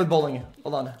 We can end with bowling.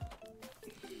 Hold on.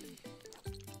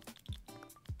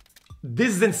 This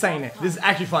is insane. This is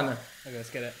actually fun. Okay,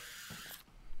 let's get it.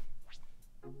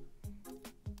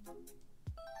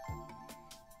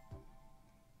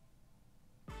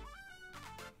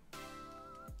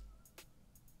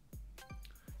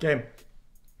 Okay.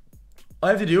 All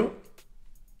I have to do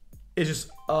is just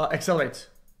accelerate.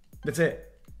 That's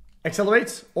it.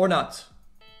 Accelerate or not.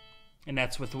 And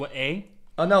that's with what, A?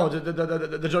 Oh no,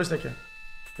 the joystick here.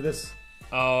 For this.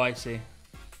 Oh, I see.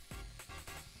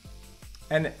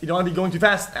 And you don't want to be going too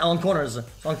fast on corners. So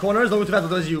on corners, don't go too fast,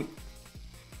 otherwise you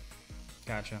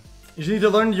Gotcha. just need to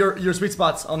learn your sweet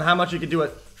spots on how much you can do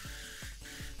it.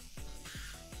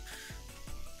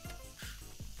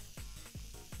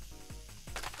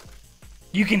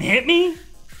 You can hit me?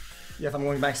 Yeah, if I'm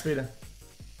going back speed.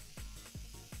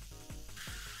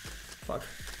 Fuck.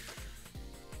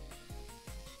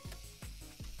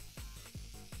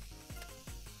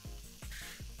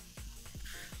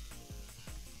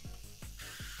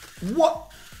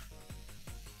 What?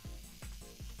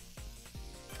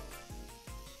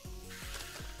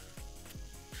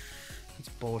 That's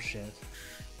bullshit.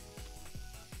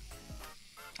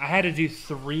 I had to do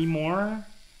 3 more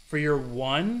for your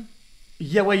 1.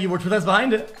 Yeah, wait, you were 2 less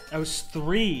behind it. I was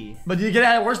 3. But did you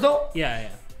get it worse though? Yeah.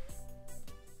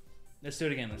 Let's do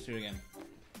it again.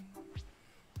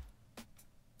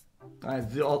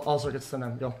 Alright, do all circuits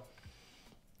then. Go.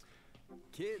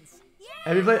 Kids.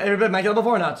 Have you played Mancala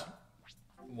before or not?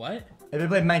 What? Have you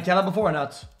played Mancala before or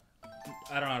not?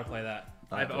 I don't know how to play that.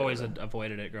 I I've play always that.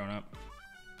 avoided it growing up.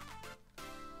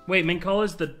 Wait, Mancala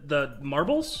is the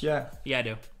marbles? Yeah. Yeah, I do.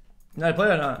 You know how to play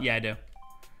it or not? Yeah, I do.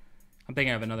 I'm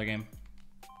thinking of another game.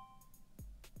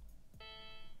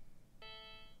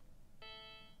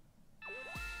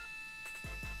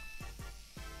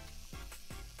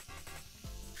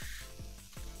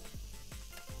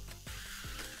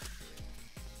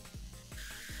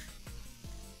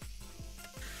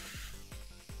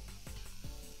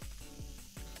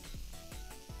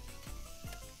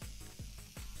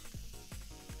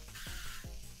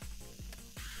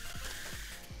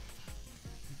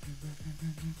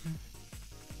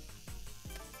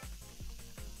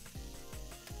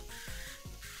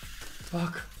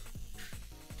 Fuck.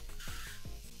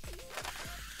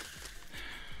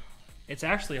 It's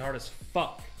actually hard as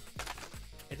fuck.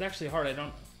 It's actually hard. I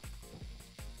don't.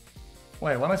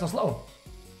 Wait, why am I so slow?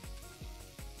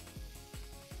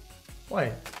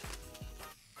 Wait.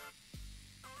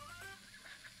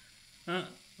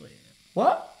 Wait.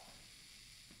 What?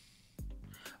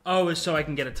 Oh, it's so I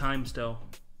can get a time still.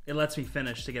 It lets me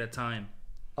finish to get a time.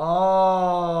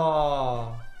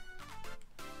 Oh.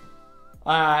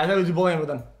 I thought we do bowling with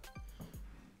them.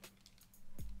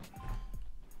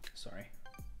 Sorry.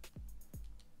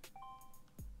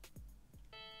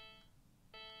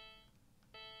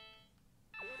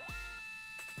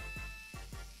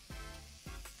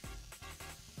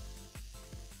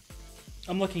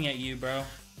 I'm looking at you, bro.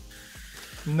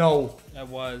 No. I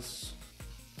was.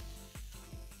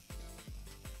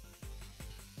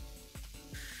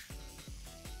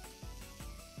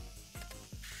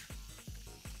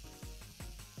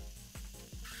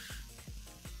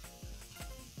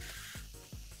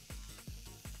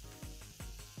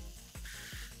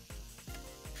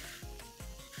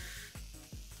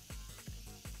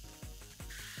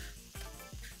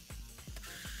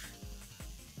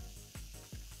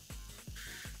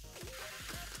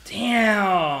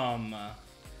 Damn.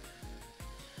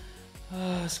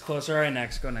 Oh, it's close. All right,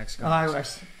 next. Go next. Go Alright,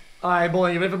 next. Rex. Alright,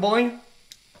 bowling. You ready for bowling?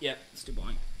 Yeah, let's do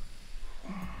bowling.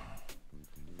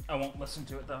 I won't listen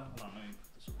to it though. Hold on, let me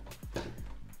put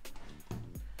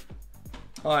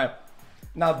this Alright.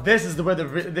 Now this is where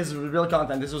this is real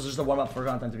content. This was just a warm up for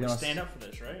content, to be honest. Stand up for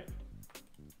this, right?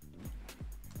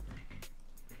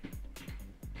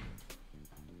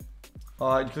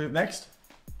 Click next.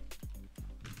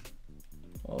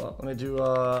 Hold on, let me do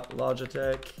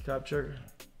Logitech capture.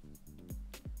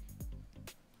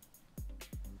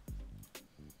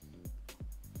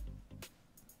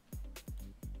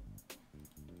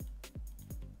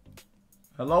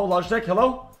 Hello, Logitech.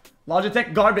 Hello,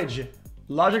 Logitech garbage.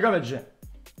 Logic garbage.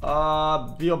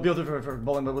 Be able for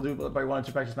bowling, but we'll do by 1 or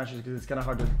 2 practice matches because it's kind of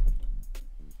hard to.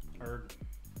 Heard.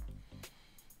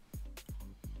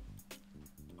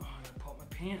 Oh, I gotta pull up my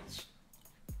pants.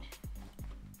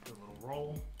 Do a little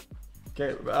roll.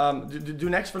 Okay, do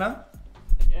next for now.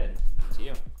 I did. It's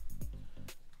you.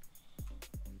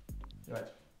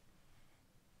 Right.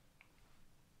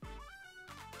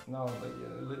 No, I'm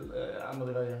gonna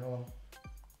leave it here. Hold on.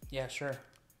 Yeah, sure.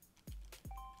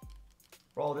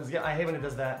 Roll this. I hate when it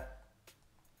does that.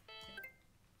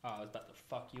 Oh, I was about to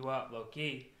fuck you up, low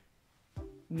key.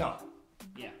 No.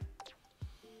 Yeah.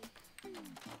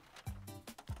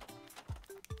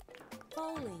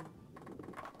 Bowling.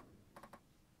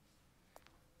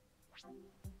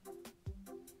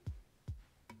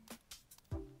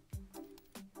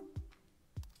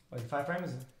 Like 5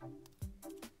 frames?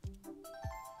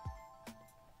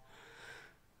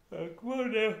 Come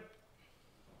on now.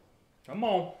 Come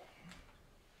on.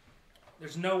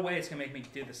 There's no way it's gonna make me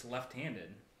do this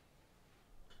left-handed.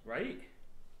 Right?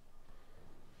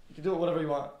 You can do it whatever you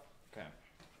want. Okay.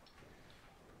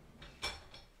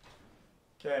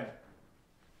 Okay.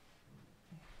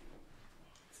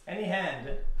 It's any hand.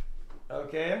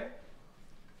 Okay.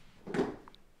 So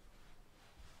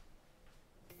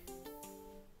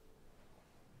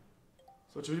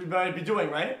what you would be doing,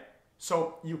 right?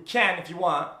 So you can, if you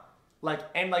want, like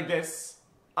aim like this.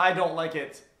 I don't like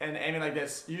it, and aiming like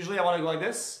this. Usually I want to go like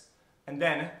this, and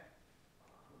then,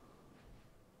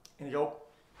 and you go.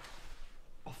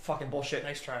 Oh, fucking bullshit.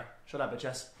 Nice try. Shut up, bitch,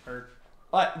 yes. Heard.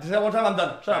 Alright, do that one time, I'm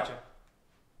done. Shut Gotcha. up.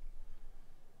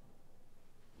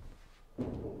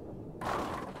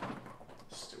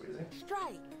 It's too easy.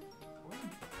 Strike.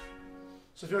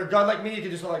 So if you're a god like me, you can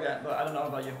do something like that, but I don't know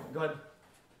about you. Go ahead.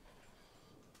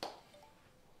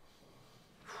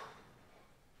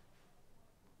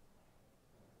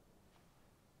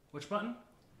 Which button?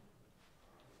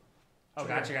 Oh,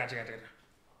 gotcha.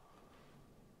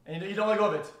 And you don't let go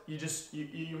of it. You just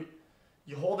you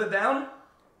hold it down,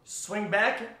 swing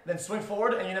back, then swing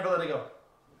forward, and you never let it go.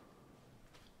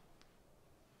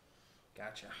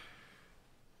 Gotcha.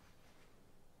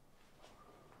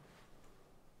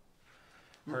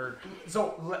 Heard.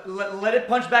 So let it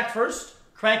punch back first,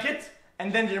 crank it,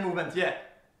 and then do your movement. Yeah,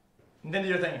 and then do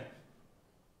your thing.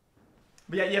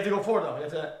 But yeah, you have to go forward though. You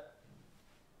have to.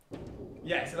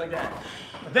 Yeah, it's like that.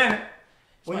 But then,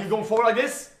 when you go forward like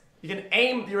this, you can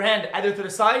aim your hand either to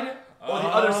the side or the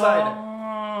other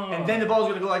side. And then the ball's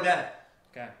gonna go like that.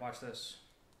 Okay, watch this.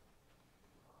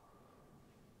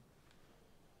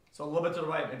 So a little bit to the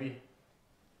right, maybe.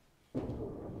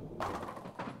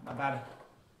 Not bad.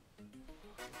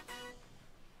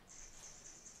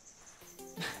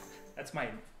 That's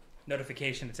my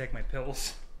notification to take my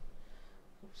pills.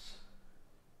 Oops.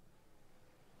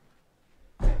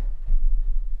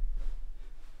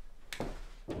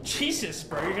 Jesus,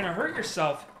 bro, you're gonna hurt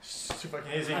yourself. It's too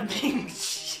fucking easy.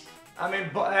 I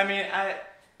mean,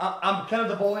 I'm kind of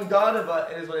the bowling god,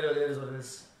 but it is what it is. What it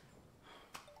is.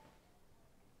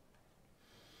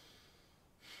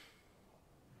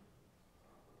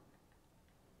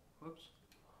 whoops.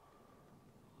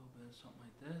 A little bit of something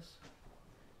like this.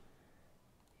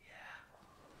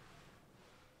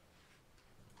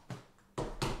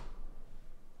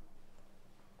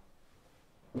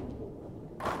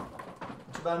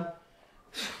 Too bad.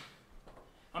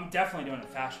 I'm definitely doing it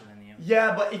faster than you.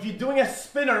 Yeah, but if you're doing a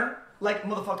spinner, like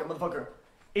motherfucker,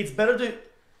 it's better to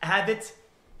have it.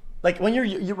 Like when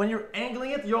you're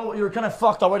angling it, you're kind of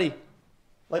fucked already.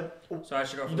 Like So I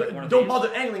should go for you like one of don't these?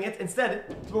 bother angling it.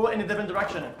 Instead, throw it in a different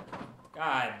direction.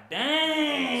 God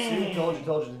dang! See,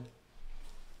 told you.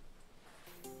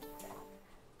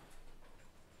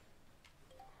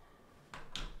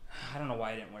 I don't know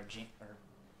why I didn't wear jeans or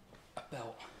a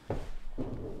belt.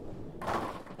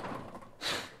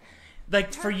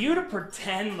 Like, for you to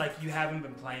pretend like you haven't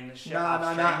been playing this shit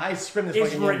Nah, I scrim this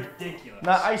it's fucking game. ridiculous.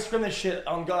 Nah, I scrim this shit.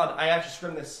 On God, I actually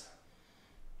scrim this.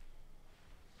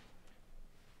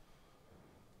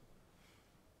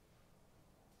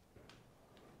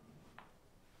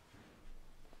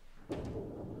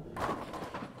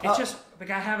 It's just, like,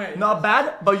 I have a... Not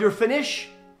bad, but your finish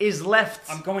is left.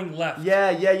 I'm going left.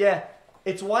 Yeah.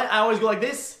 It's why I always go like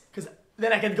this, because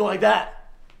then I can go like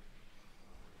that.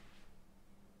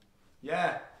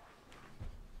 Yeah.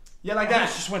 Yeah, like I that.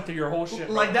 just went through your whole shit.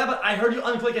 Like that, but I heard you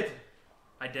unclick it.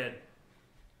 I did.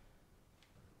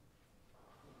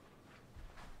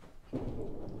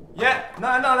 Yeah,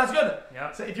 no, that's good.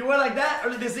 Yeah. So if you were like that,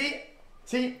 or like this,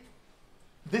 see,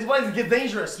 this is why it gets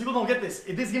dangerous. People don't get this.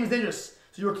 This game is dangerous.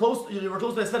 So you were close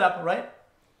to the setup, right?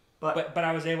 But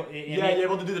I was able. You're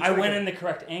able to do the I trick. went in the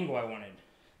correct angle I wanted.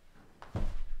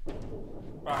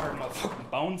 I heard my fucking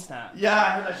bone snap. Yeah, I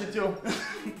heard that shit too.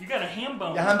 You got a ham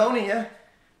bone. Yeah, ham bony, yeah.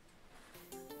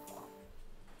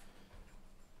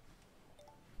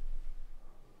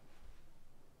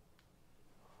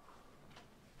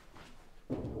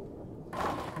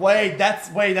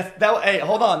 Hey,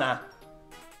 hold on now.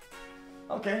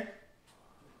 Okay.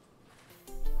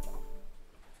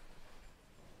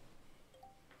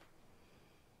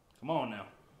 Come on now.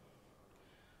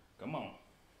 Come on.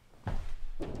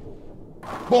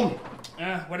 Boom.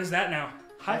 What is that now?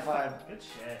 High five. Good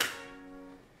shit.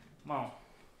 Come on.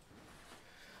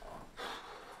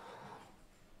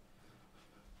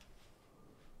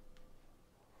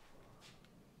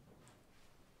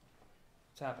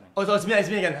 What's happening? Oh, so it's me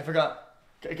again. I forgot.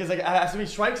 Because like, I have so many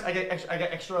strikes, I get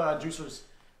extra juicers.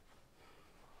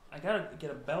 I gotta get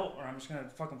a belt or I'm just gonna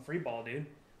fucking free ball, dude.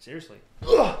 Seriously.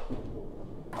 Ugh.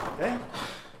 Okay.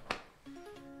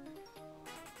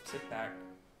 Sit back.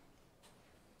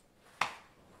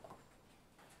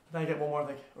 Then I get one more, I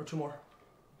think, or two more.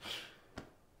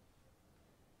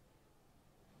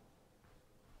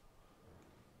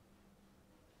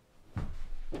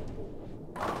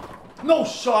 No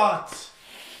shot.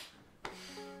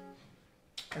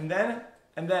 And then,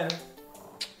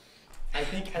 I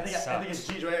think it's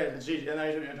G right here. The G. And now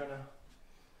you're doing it now.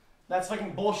 That's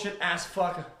fucking bullshit ass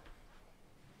fuck.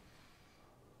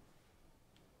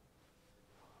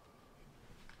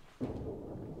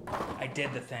 I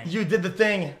did the thing. You did the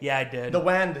thing. Yeah, I did. The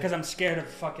wand. Because I'm scared of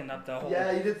fucking up the whole...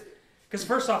 Yeah, you did. Because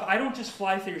first off, I don't just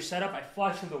fly through your setup, I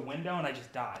fly through the window and I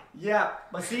just die. Yeah,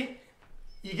 but see,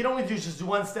 you can only just do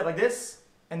one step like this,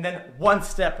 and then one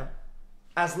step.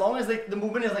 As long as the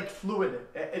movement is like fluid,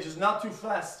 it's just not too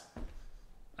fast.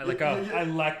 I let go. I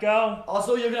let go.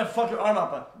 Also, you're gonna fuck your arm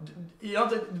up. You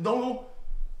don't have to, don't go.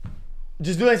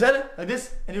 Just do like I said, like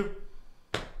this, and you.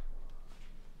 Let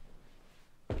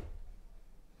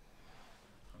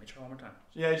me try one more time.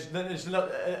 Yeah,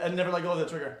 and never let go of the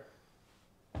trigger.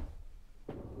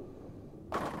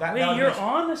 Wait, you're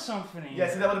on to something. Yeah,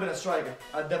 see, that would have been a strike.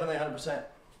 Definitely 100%.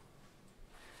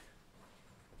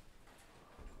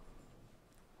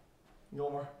 Go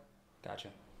more. Gotcha.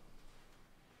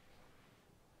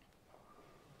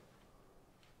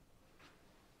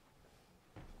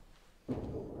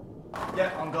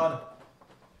 Yeah, I'm God.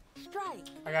 Strike.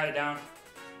 I got it down.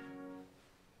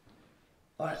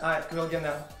 Alright, go again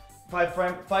now. 5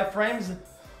 frames,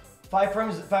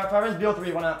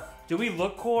 BO3, why not? Do we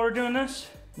look cooler doing this?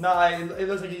 Nah, it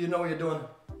looks like you know what you're doing.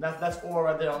 That's ore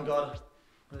right there on God.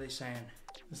 What are they saying?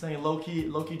 They're saying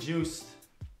low-key juiced.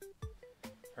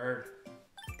 Heard.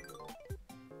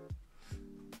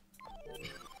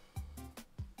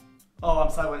 Oh, I'm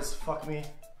sideways. Fuck me.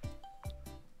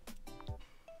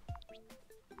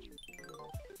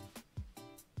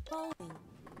 Bowling.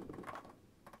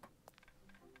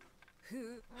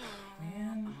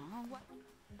 Man.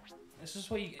 This is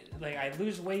what you... Like, I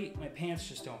lose weight, my pants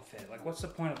just don't fit. Like, what's the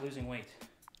point of losing weight?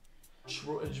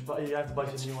 You have to buy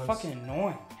It's new ones. fucking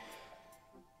annoying.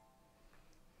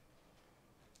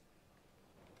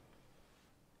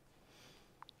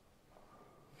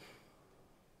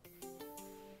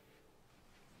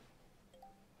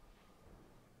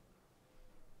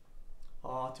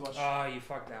 Oh, too much. Oh, you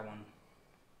fucked that one.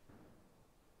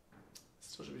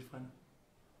 Still should be fine.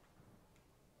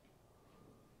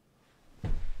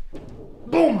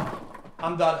 Boom!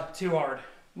 I'm done. Too hard.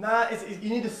 Nah, you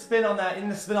need to spin on that. You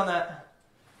need to spin on that.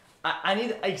 I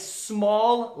need a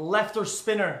small lefter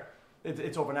spinner.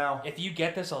 It's over now. If you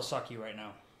get this, I'll suck you right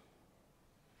now.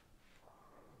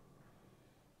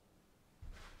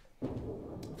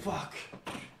 Fuck.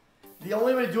 The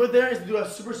only way to do it there is to do a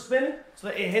super spin so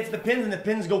that it hits the pins and the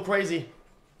pins go crazy.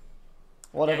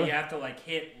 Whatever. Yeah, you have to like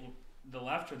hit the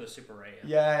left or the super right.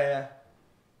 Yeah.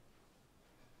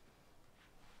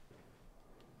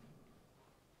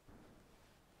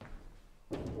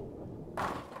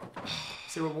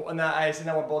 See, I see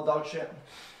now we're both dog shit.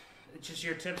 It's just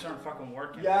your tips aren't fucking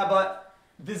working. Yeah, but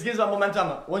this gives us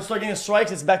momentum. Once you start getting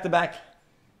strikes, it's back to back.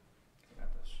 I got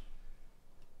this.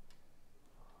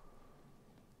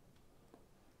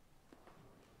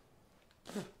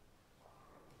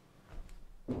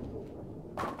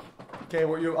 Okay,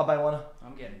 you're up by one.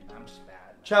 I'm just bad.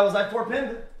 Chat, was that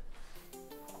 4-pin?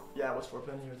 Yeah, it was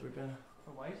 4-pin. You were 3-pin.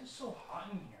 Why is it so hot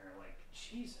in here? Like,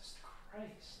 Jesus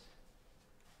Christ.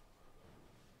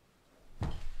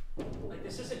 Like,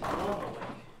 this isn't normal.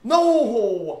 Like.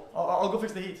 No! I'll go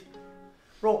fix the heat.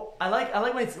 Bro, I like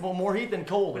when it's more heat than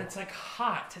cold. But it's like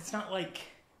hot. It's not like,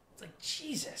 it's like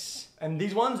Jesus. And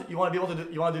these ones, you want to be able to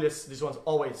do, you want to do this. These ones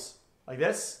always like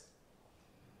this.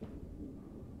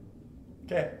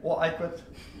 Okay, well I quit.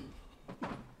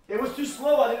 It was too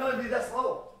slow. I didn't know it'd be that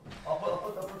slow. I'll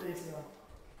put the AC on.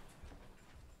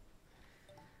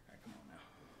 Alright,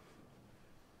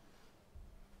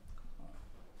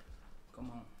 come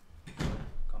on now.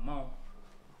 Come on.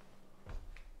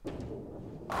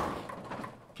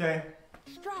 Okay.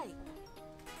 Strike.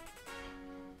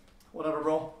 Whatever,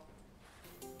 bro.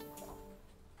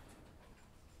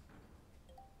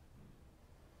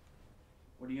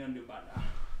 What are you gonna do about that?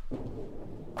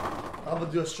 I'm gonna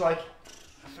do a strike.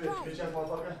 Strike. Bitch ass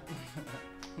motherfucker.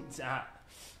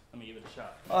 Let me give it a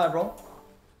shot. Alright, bro.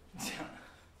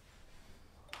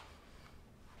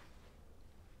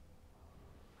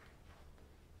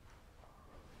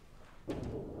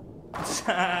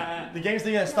 The game's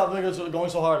thinking stop doing it, going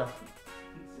so hard.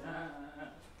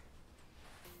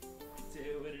 Do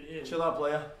what it is. Chill out,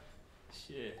 player.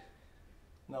 Shit.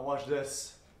 Now watch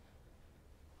this.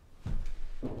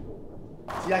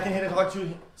 See, I can hit it hard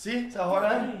too. See? See how hard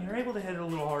I am? You're able to hit it a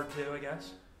little hard too, I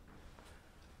guess.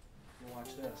 You'll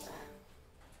watch this.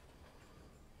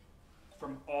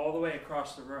 From all the way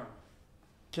across the room.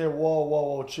 Okay,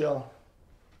 whoa, chill.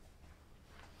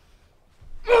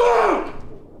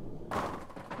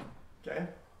 Okay.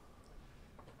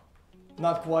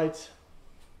 Not quite.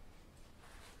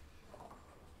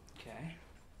 Okay.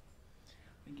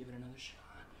 Let me give it another shot.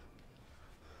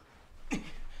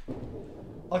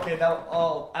 Okay, that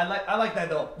I like that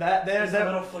though. There's a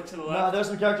little flick to the left. No, there's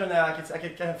some character in there. I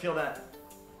can kind of feel that.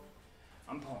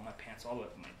 I'm pulling my pants all the way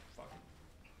up my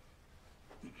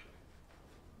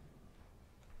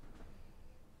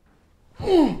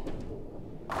fucking.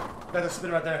 That's a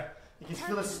spin right there. You can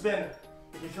feel the spin.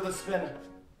 You can feel the spin.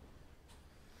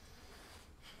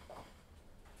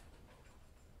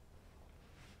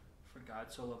 For God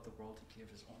so loved the world, he gave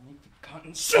his only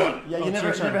begotten son. Yeah, you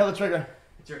never held the trigger.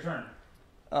 It's your turn.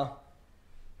 Oh.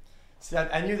 See,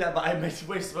 I knew that, but I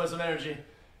wasted some energy.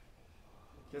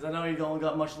 Because I know you don't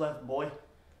got much left, boy.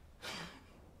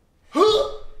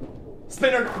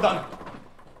 Spinner, done.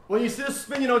 When you see the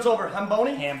spin, you know it's over. I'm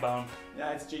bony? Ham bone.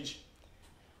 Yeah, it's GG.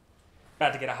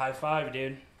 About to get a high five,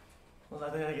 dude. Well, I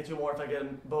think I get 2 more if I get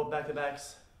them both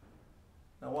back-to-backs.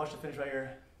 Now watch the finish right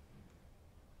here.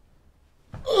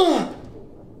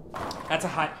 That's a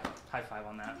high five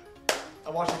on that. I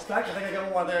watched it stack. I think I got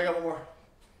one more there. I got one more.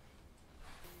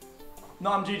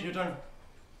 No, I'm GG. Your turn.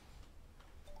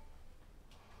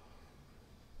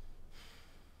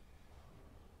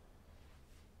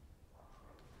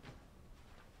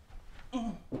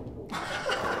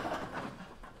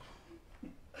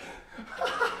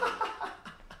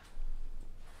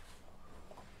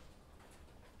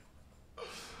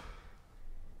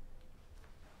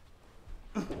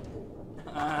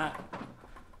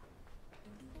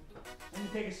 Let me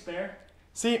take a spare.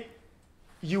 See,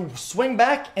 you swing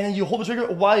back and then you hold the trigger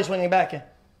while you're swinging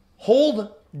back.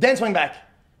 Hold, then swing back.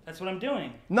 That's what I'm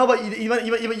doing. No, but you went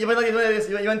like this.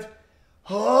 You went,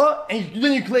 huh? And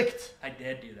then you clicked. I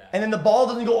did do that. And then the ball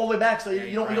doesn't go all the way back, so Yeah,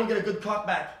 you don't you're you don't right. get a good cock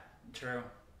back. True.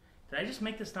 Did I just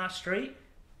make this not straight?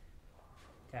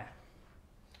 Yeah.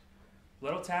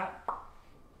 Little tap.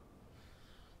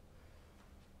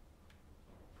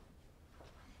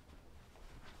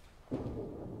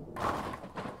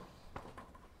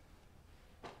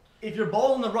 If your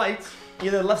ball's on the right,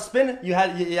 either left spin, you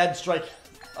had strike.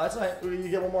 Oh, that's alright. You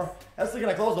get one more. That's still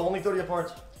gonna close though. Only 30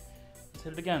 apart. Let's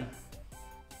hit it again.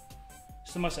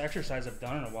 It's the most exercise I've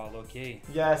done in a while, low key.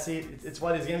 Yeah, see, it's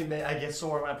why these games I get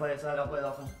sore when I play it. So I don't play it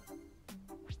often.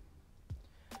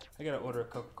 I gotta order a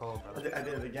Coca-Cola, brother. I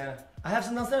did it again. I have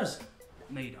some downstairs.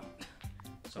 No, you don't.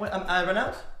 So, Wait, I ran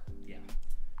out. yeah.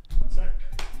 1 sec.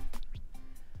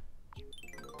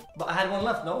 But I had one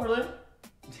left. No, really?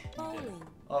 Bowling.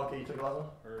 Oh, okay, you took the last one.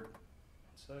 Or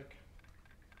 1 sec.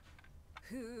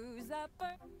 Who's up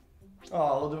first? Oh,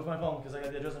 I'll do it with my phone because I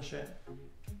got the address and shit.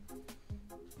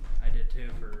 I did too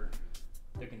for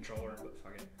the controller, but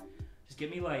fuck it. Just give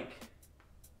me like,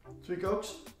 3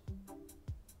 cokes.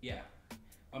 yeah.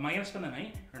 Am I gonna spend the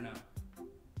night or no?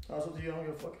 Oh, it's up to you. I don't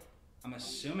give a fuck. I'm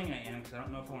assuming I am because I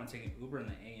don't know if I want to take an Uber in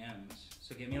the AMs.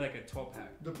 So get me like a 12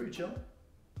 pack. They're pretty chill.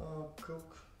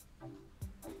 Coke.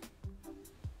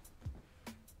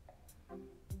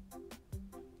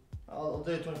 I'll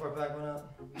do a 24 pack. Why not?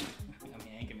 I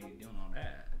mean, I ain't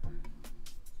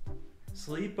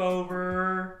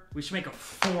Sleepover. We should make a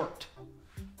fort.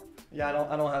 Yeah,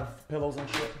 I don't have pillows and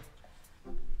shit.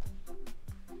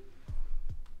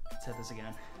 Let's hit this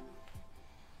again.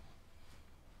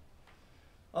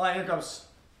 Alright, here it comes.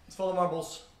 It's full of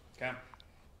marbles. Okay.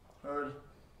 Heard.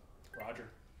 Roger.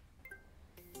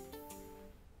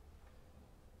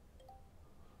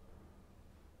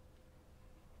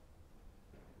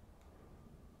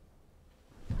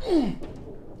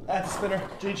 That's a spinner.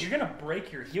 Dude, you're gonna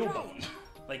break your heel bone.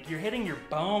 Like, you're hitting your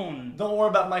bone. Don't worry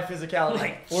about my physicality.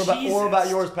 Like, or about Jesus.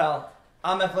 yours, pal.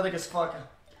 I'm athletic as fuck.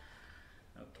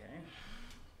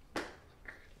 Okay.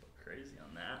 Crazy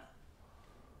on that.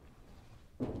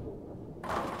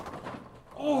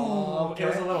 Oh, okay. It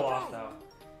was a little off, though.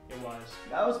 It was.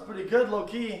 That was pretty good, low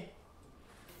key.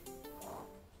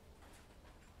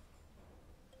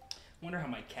 Wonder how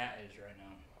my cat is right now.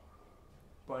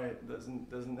 But it doesn't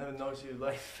even notice you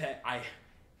like. I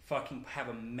fucking have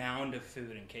a mound of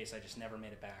food in case I just never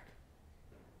made it back.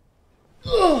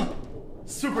 Ugh.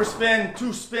 Super spin,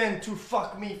 two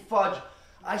fuck me fudge.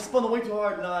 I spun way too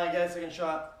hard. Nah, I get a second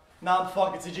shot. Nah, I'm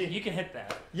fucking CG. You can hit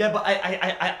that. Yeah, but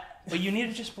I. But you need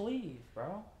to just believe,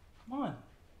 bro. Come on.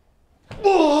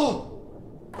 Oh!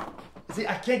 See,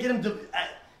 I can't get him to.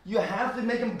 You have to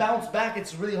make him bounce back.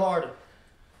 It's really hard.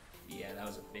 Yeah, that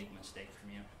was a big mistake from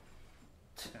you.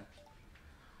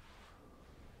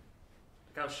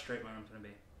 Look how straight my arm's gonna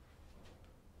be.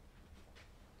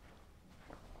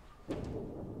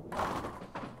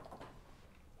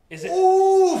 Is it?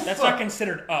 Ooh! That's not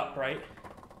considered up, right?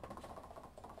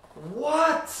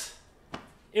 What?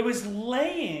 It was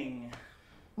laying.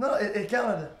 No, it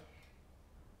counted.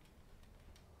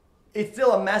 It's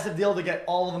still a massive deal to get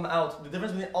all of them out. The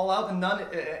difference between all out and none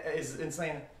is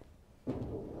insane.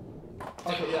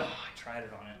 Okay, yeah. I tried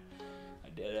it on it. I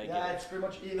did. Yeah, it's pretty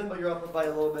much even, but you're up by a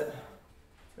little bit.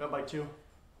 You're up by 2.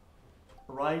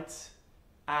 Right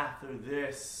after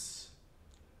this.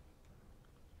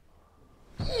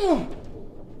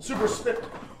 Super spin.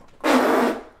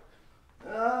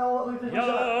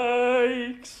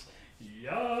 Yikes!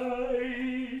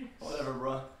 Yikes! Whatever,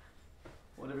 bruh.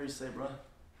 Whatever you say, bruh.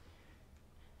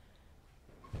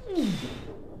 Okay.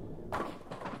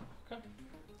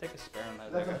 Take a spare on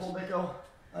that. That's a full Mako.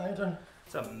 Your turn.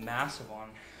 It's a massive one.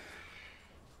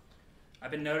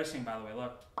 I've been noticing, by the way.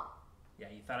 Look. Yeah,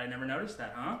 you thought I never noticed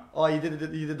that, huh? Oh, you did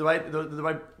the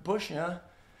right push, yeah.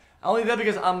 I only did that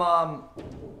because I'm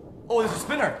Oh, there's a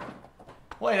spinner.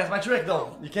 Wait, that's my trick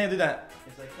though. You can't do that.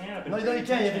 Yes, I can. No, you can't.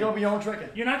 You have to go over your own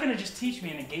trick. You're not gonna just teach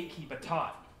me in a gatekeeper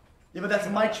taught. Yeah, but that's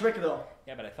my trick though.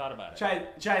 Yeah, but I thought about it. Chai,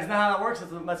 it's not how that works.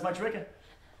 That's my trick.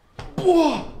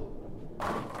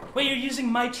 Wait, you're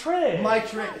using my trick. My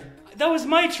trick. That was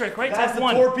my trick, right? That's Type the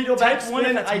 1. torpedo back Type 1,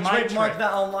 spin. that's I my trademarked trick.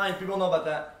 that online. People know about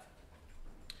that.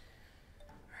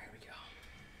 Alright, here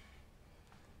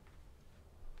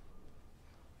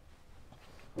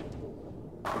we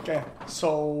go. Okay,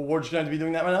 so we're just going to be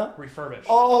doing that right now? Refurbished.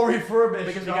 Oh, refurbished.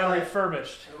 Because we got Right.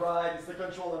 refurbished. Right, it's the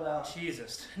controller now.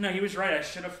 Jesus. No, he was right. I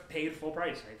should have paid full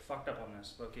price. I fucked up on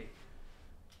this. Okay.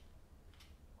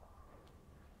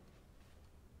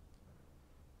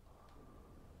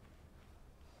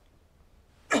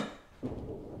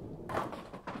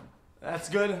 That's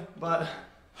good, but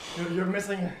you're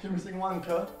missing one,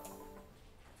 cuh.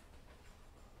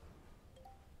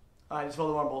 Alright, just follow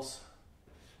the marbles.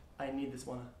 I need this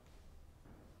one.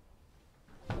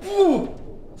 Ooh!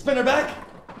 Spinner back!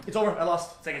 It's over, I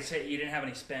lost. It's like I said, you didn't have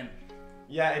any spin.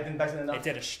 Yeah, it didn't back enough. It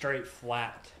did a straight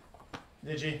flat.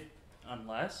 Did you?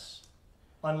 Unless?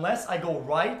 Unless I go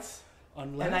right,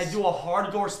 Unless? and I do a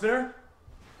hardcore spinner.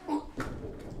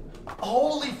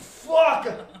 Holy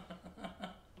fuck!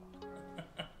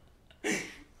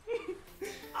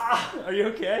 Are you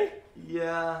okay?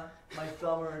 Yeah, my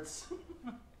thumb hurts.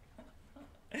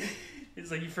 It's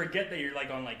like you forget that you're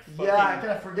like on like fucking... Yeah, I kind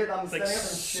of forget I'm It's like standing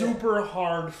up and shit. super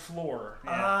hard floor.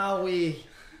 Yeah. Owie.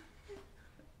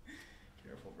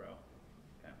 Careful, bro.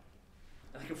 Okay.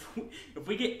 Like if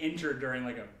we get injured during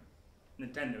like a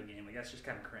Nintendo game, like that's just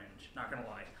kind of cringe. Not gonna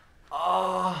lie.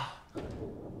 Ah.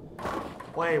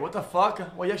 Wait, what the fuck?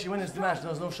 Well, you actually win this match. There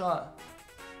was no shot.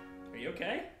 Are you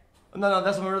okay? No,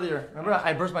 that's from earlier. Remember,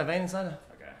 I burst my vein inside.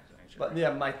 Okay. So make sure. But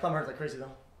yeah, my thumb hurts like crazy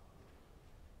though.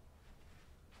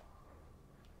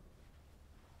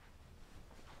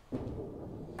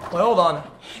 Wait, hold on.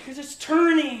 Because it's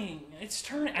turning. It's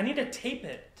turning. I need to tape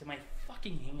it to my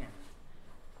fucking hand.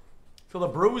 Feel the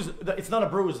bruise? It's not a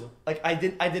bruise. Like I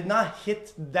did not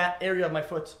hit that area of my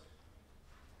foot.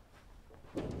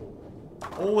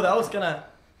 Oh, that was gonna.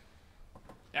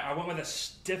 Yeah, I went with a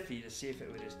stiffy to see if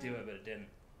it would just do it, but it didn't.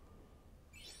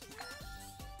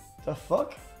 The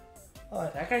fuck?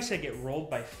 Alright. That guy said get rolled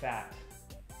by fat.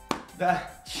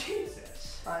 That.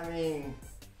 Jesus. I mean.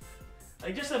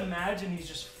 Like, just imagine he's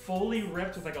just fully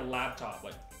ripped with like a laptop.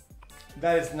 Like,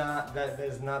 That is not the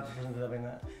person developing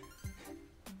that.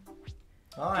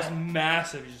 Alright. just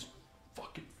massive. He's just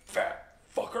fucking fat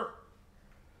fucker.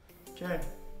 Okay.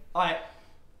 Alright.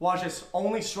 Watch this.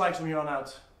 Only strikes from here on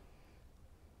out.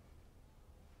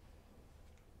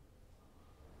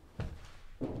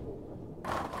 Here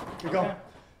we go. Okay.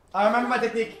 I remember my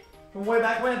technique from way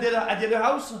back when I did it at the other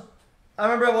house.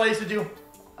 I remember what I used to do.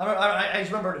 I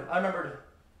just remembered. I remembered.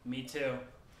 Me too.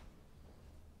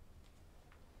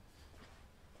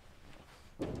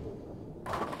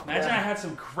 Imagine I had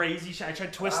some crazy shit. I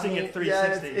tried twisting it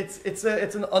 360. Yeah,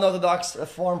 it's an unorthodox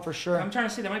form for sure. I'm trying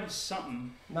to see, there might be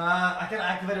something. Nah, I can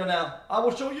activate it now. I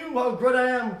will show you how good I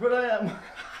am. Good I am.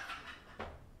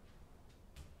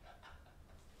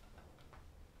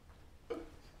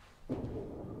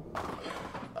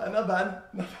 Not bad.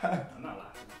 Not bad. I'm not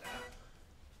laughing at that.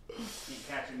 You ain't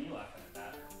catching me laughing at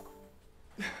that.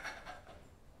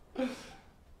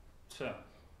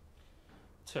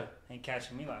 Ain't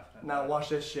catching me laughing at that. Now watch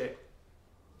this shit.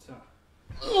 So.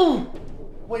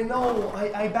 Wait, no.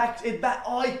 I backed it back.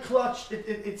 Oh, I clutched.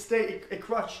 It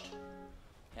crutched.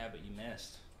 Yeah, but you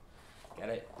missed. Get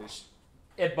it?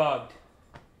 It bugged.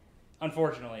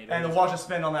 Unfortunately. And watch the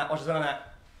spin on that. Watch the spin on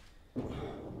that.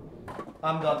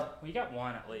 I'm done. Well, you got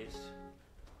one at least.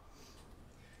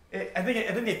 I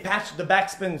think they patched the back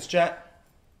spins, chat.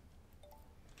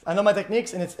 I know my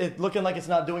techniques, and it's looking like it's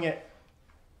not doing it.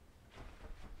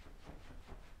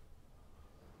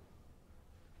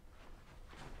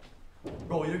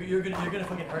 Bro, you're gonna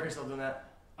fucking hurt yourself doing that.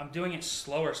 I'm doing it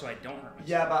slower so I don't hurt myself.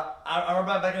 Yeah, but I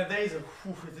remember back in the days,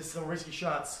 this is some risky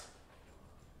shots.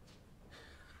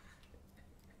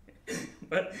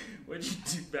 What'd you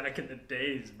do back in the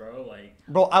days, bro? Like,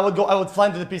 Bro, I would fly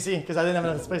into the PC because I didn't have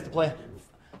enough space to play.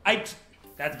 that's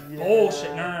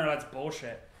bullshit. No, that's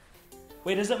bullshit.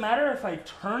 Wait, does it matter if I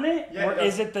turn it, or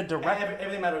is it the direct?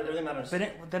 Everything matters. Everything matters.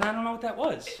 Then I don't know what that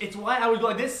was. It's why I would go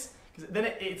like this, because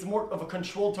then it's more of a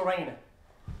controlled terrain.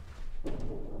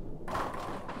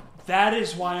 That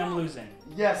is why I'm losing.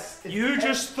 Yes. You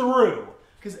just threw.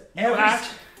 Because You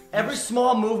every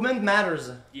small movement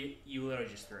matters. You literally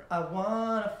just threw. I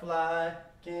wanna fly.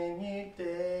 Can you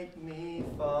take me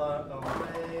far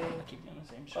away? Keep doing the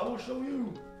same shit. I will show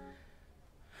you.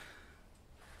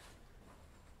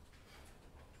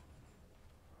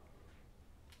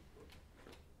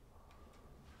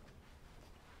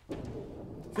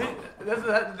 See,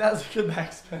 that's a good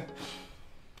backspin.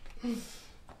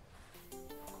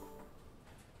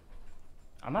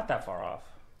 I'm not that far off.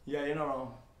 Yeah, you're not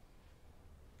wrong.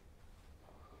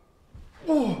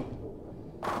 Ooh.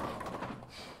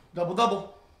 Double.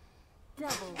 Double.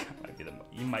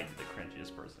 You might be the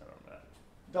cringiest person I've ever met.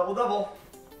 Double.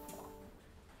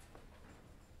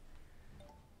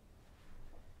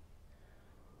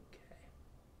 Okay.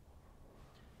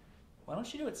 Why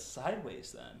don't you do it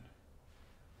sideways then?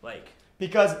 Like.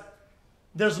 Because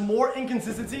there's more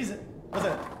inconsistencies.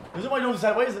 Listen, the reason why you don't do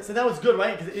sideways, so that was good,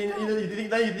 right? Because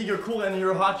you think you're cool and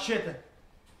you're hot shit.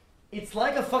 It's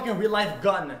like a fucking real life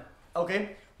gun,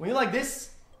 okay? When you're like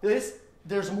this,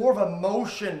 there's more of a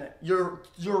motion. You're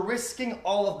risking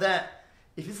all of that.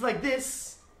 If it's like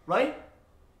this, right?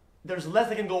 There's less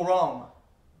that can go wrong.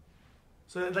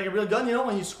 So like a real gun, you know,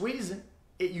 when you squeeze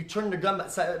it, you turn the gun by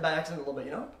accident a little bit,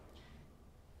 you know?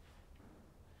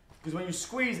 Because when you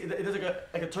squeeze, it does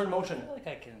like a turn motion. I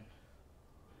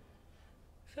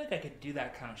feel like I could do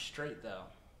that kind of straight though.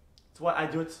 That's why I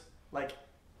do it like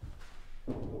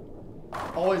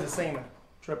always the same.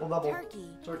 Triple double.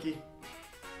 Turkey.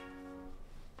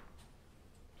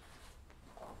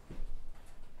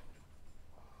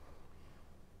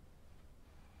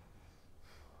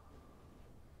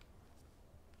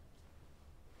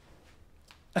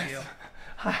 Yeah.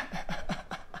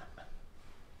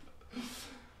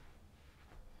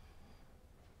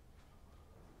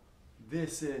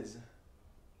 This is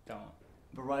Don't.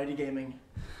 variety gaming.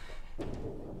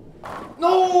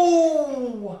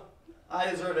 No! I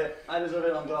deserve it. I'm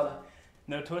glad.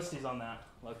 No twisties on that.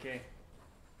 Okay.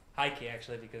 High key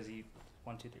actually because he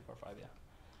 1, 2, 3, 4, 5,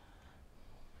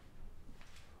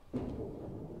 yeah.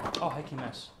 Oh, high key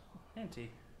miss. Anti.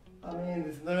 I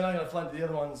mean, they're not gonna fly to the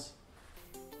other ones.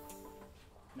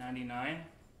 99.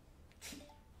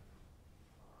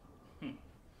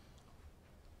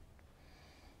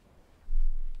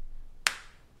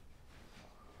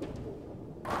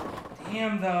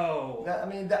 Damn though.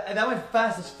 That went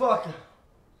fast as fuck.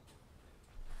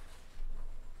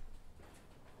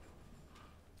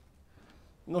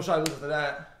 No shot lose after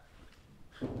that.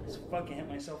 I just fucking hit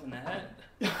myself in the head.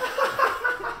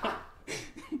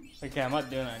 Okay, I'm not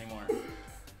doing that anymore.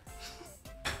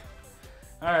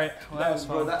 Alright, well that was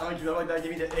fun. That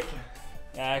gave me the ick.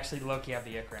 Yeah, I actually low-key have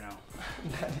the ick right now.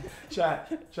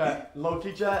 Chat,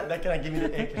 low-key chat, that kinda give me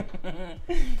the ick.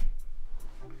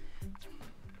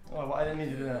 Oh, well, I didn't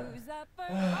mean to do that.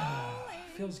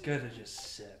 Feels good to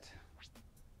just sit.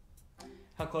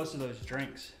 How close are those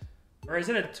drinks? Or is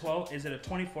it a 12? Is it a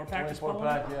 24 pack? 24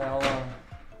 pack, yeah, hold on.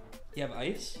 You have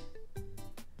ice?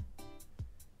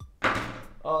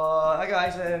 I got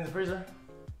ice in the freezer.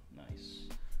 Nice.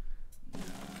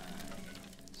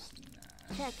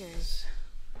 Checkers.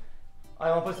 I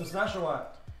want to play some Smash or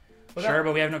what? Sure,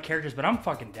 but we have no characters, but I'm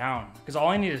fucking down. Because all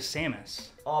I need is Samus.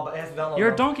 Oh, but it has to download.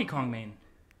 You're a Donkey Kong main.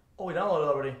 Oh, we downloaded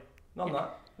it already. No, I'm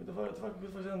not. Who the fuck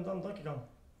is on Donkey Kong?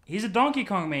 He's a Donkey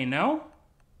Kong main, no?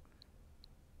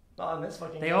 Not on this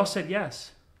fucking They game. all said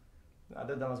yes. I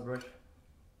did that as brick.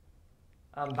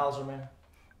 I'm Bowser, man.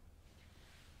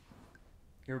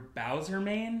 You're Bowser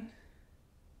main?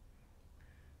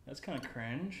 That's kind of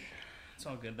cringe. It's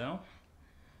all good though.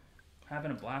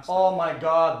 Having a blast. Oh my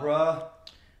god, bruh.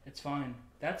 It's fine.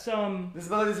 That's This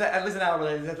is at least an hour,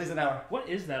 brother. At least an hour. What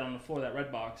is that on the floor? That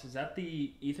red box? Is that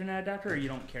the Ethernet adapter, or you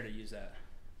don't care to use that?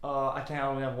 I can't. I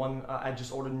only have one. I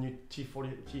just ordered new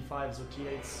T40, T5s or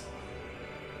T8s.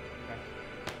 Okay.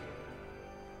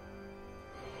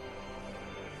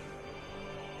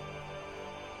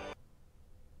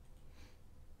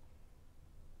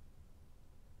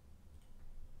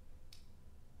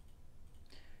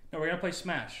 No, we're gonna play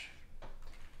Smash.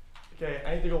 Okay,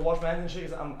 I need to go wash my hands and shit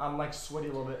because I'm like sweaty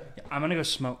a little bit. Yeah, I'm gonna go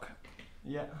smoke.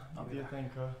 Yeah, I'll do your thing,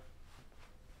 Or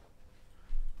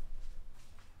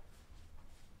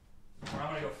I'm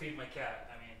gonna go feed my cat.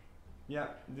 I mean. Yeah,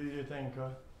 do your thing,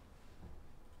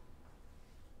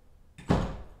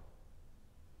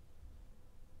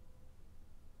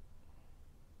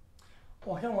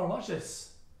 Oh, I kinda wanna watch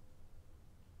this.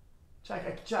 I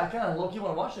kinda low-key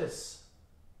wanna watch this.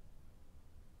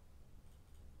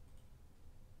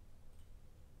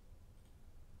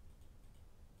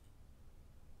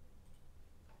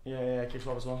 Yeah, kick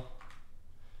swap as well.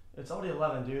 It's already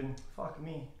 11, dude. Fuck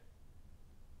me.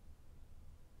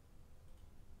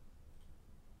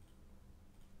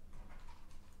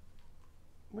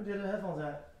 Where the other headphones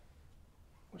at?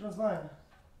 Which one's mine?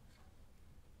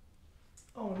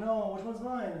 Oh no, which one's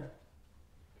mine?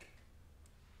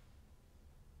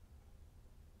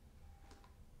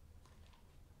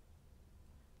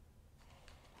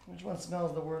 Which one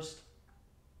smells the worst?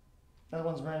 That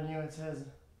one's brand new, it says.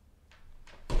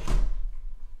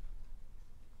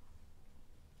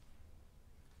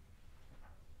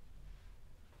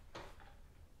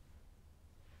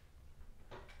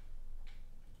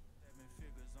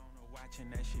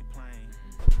 That shit plain.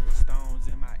 Stones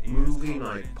in my ears. Movie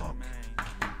night pop.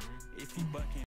 If you bucking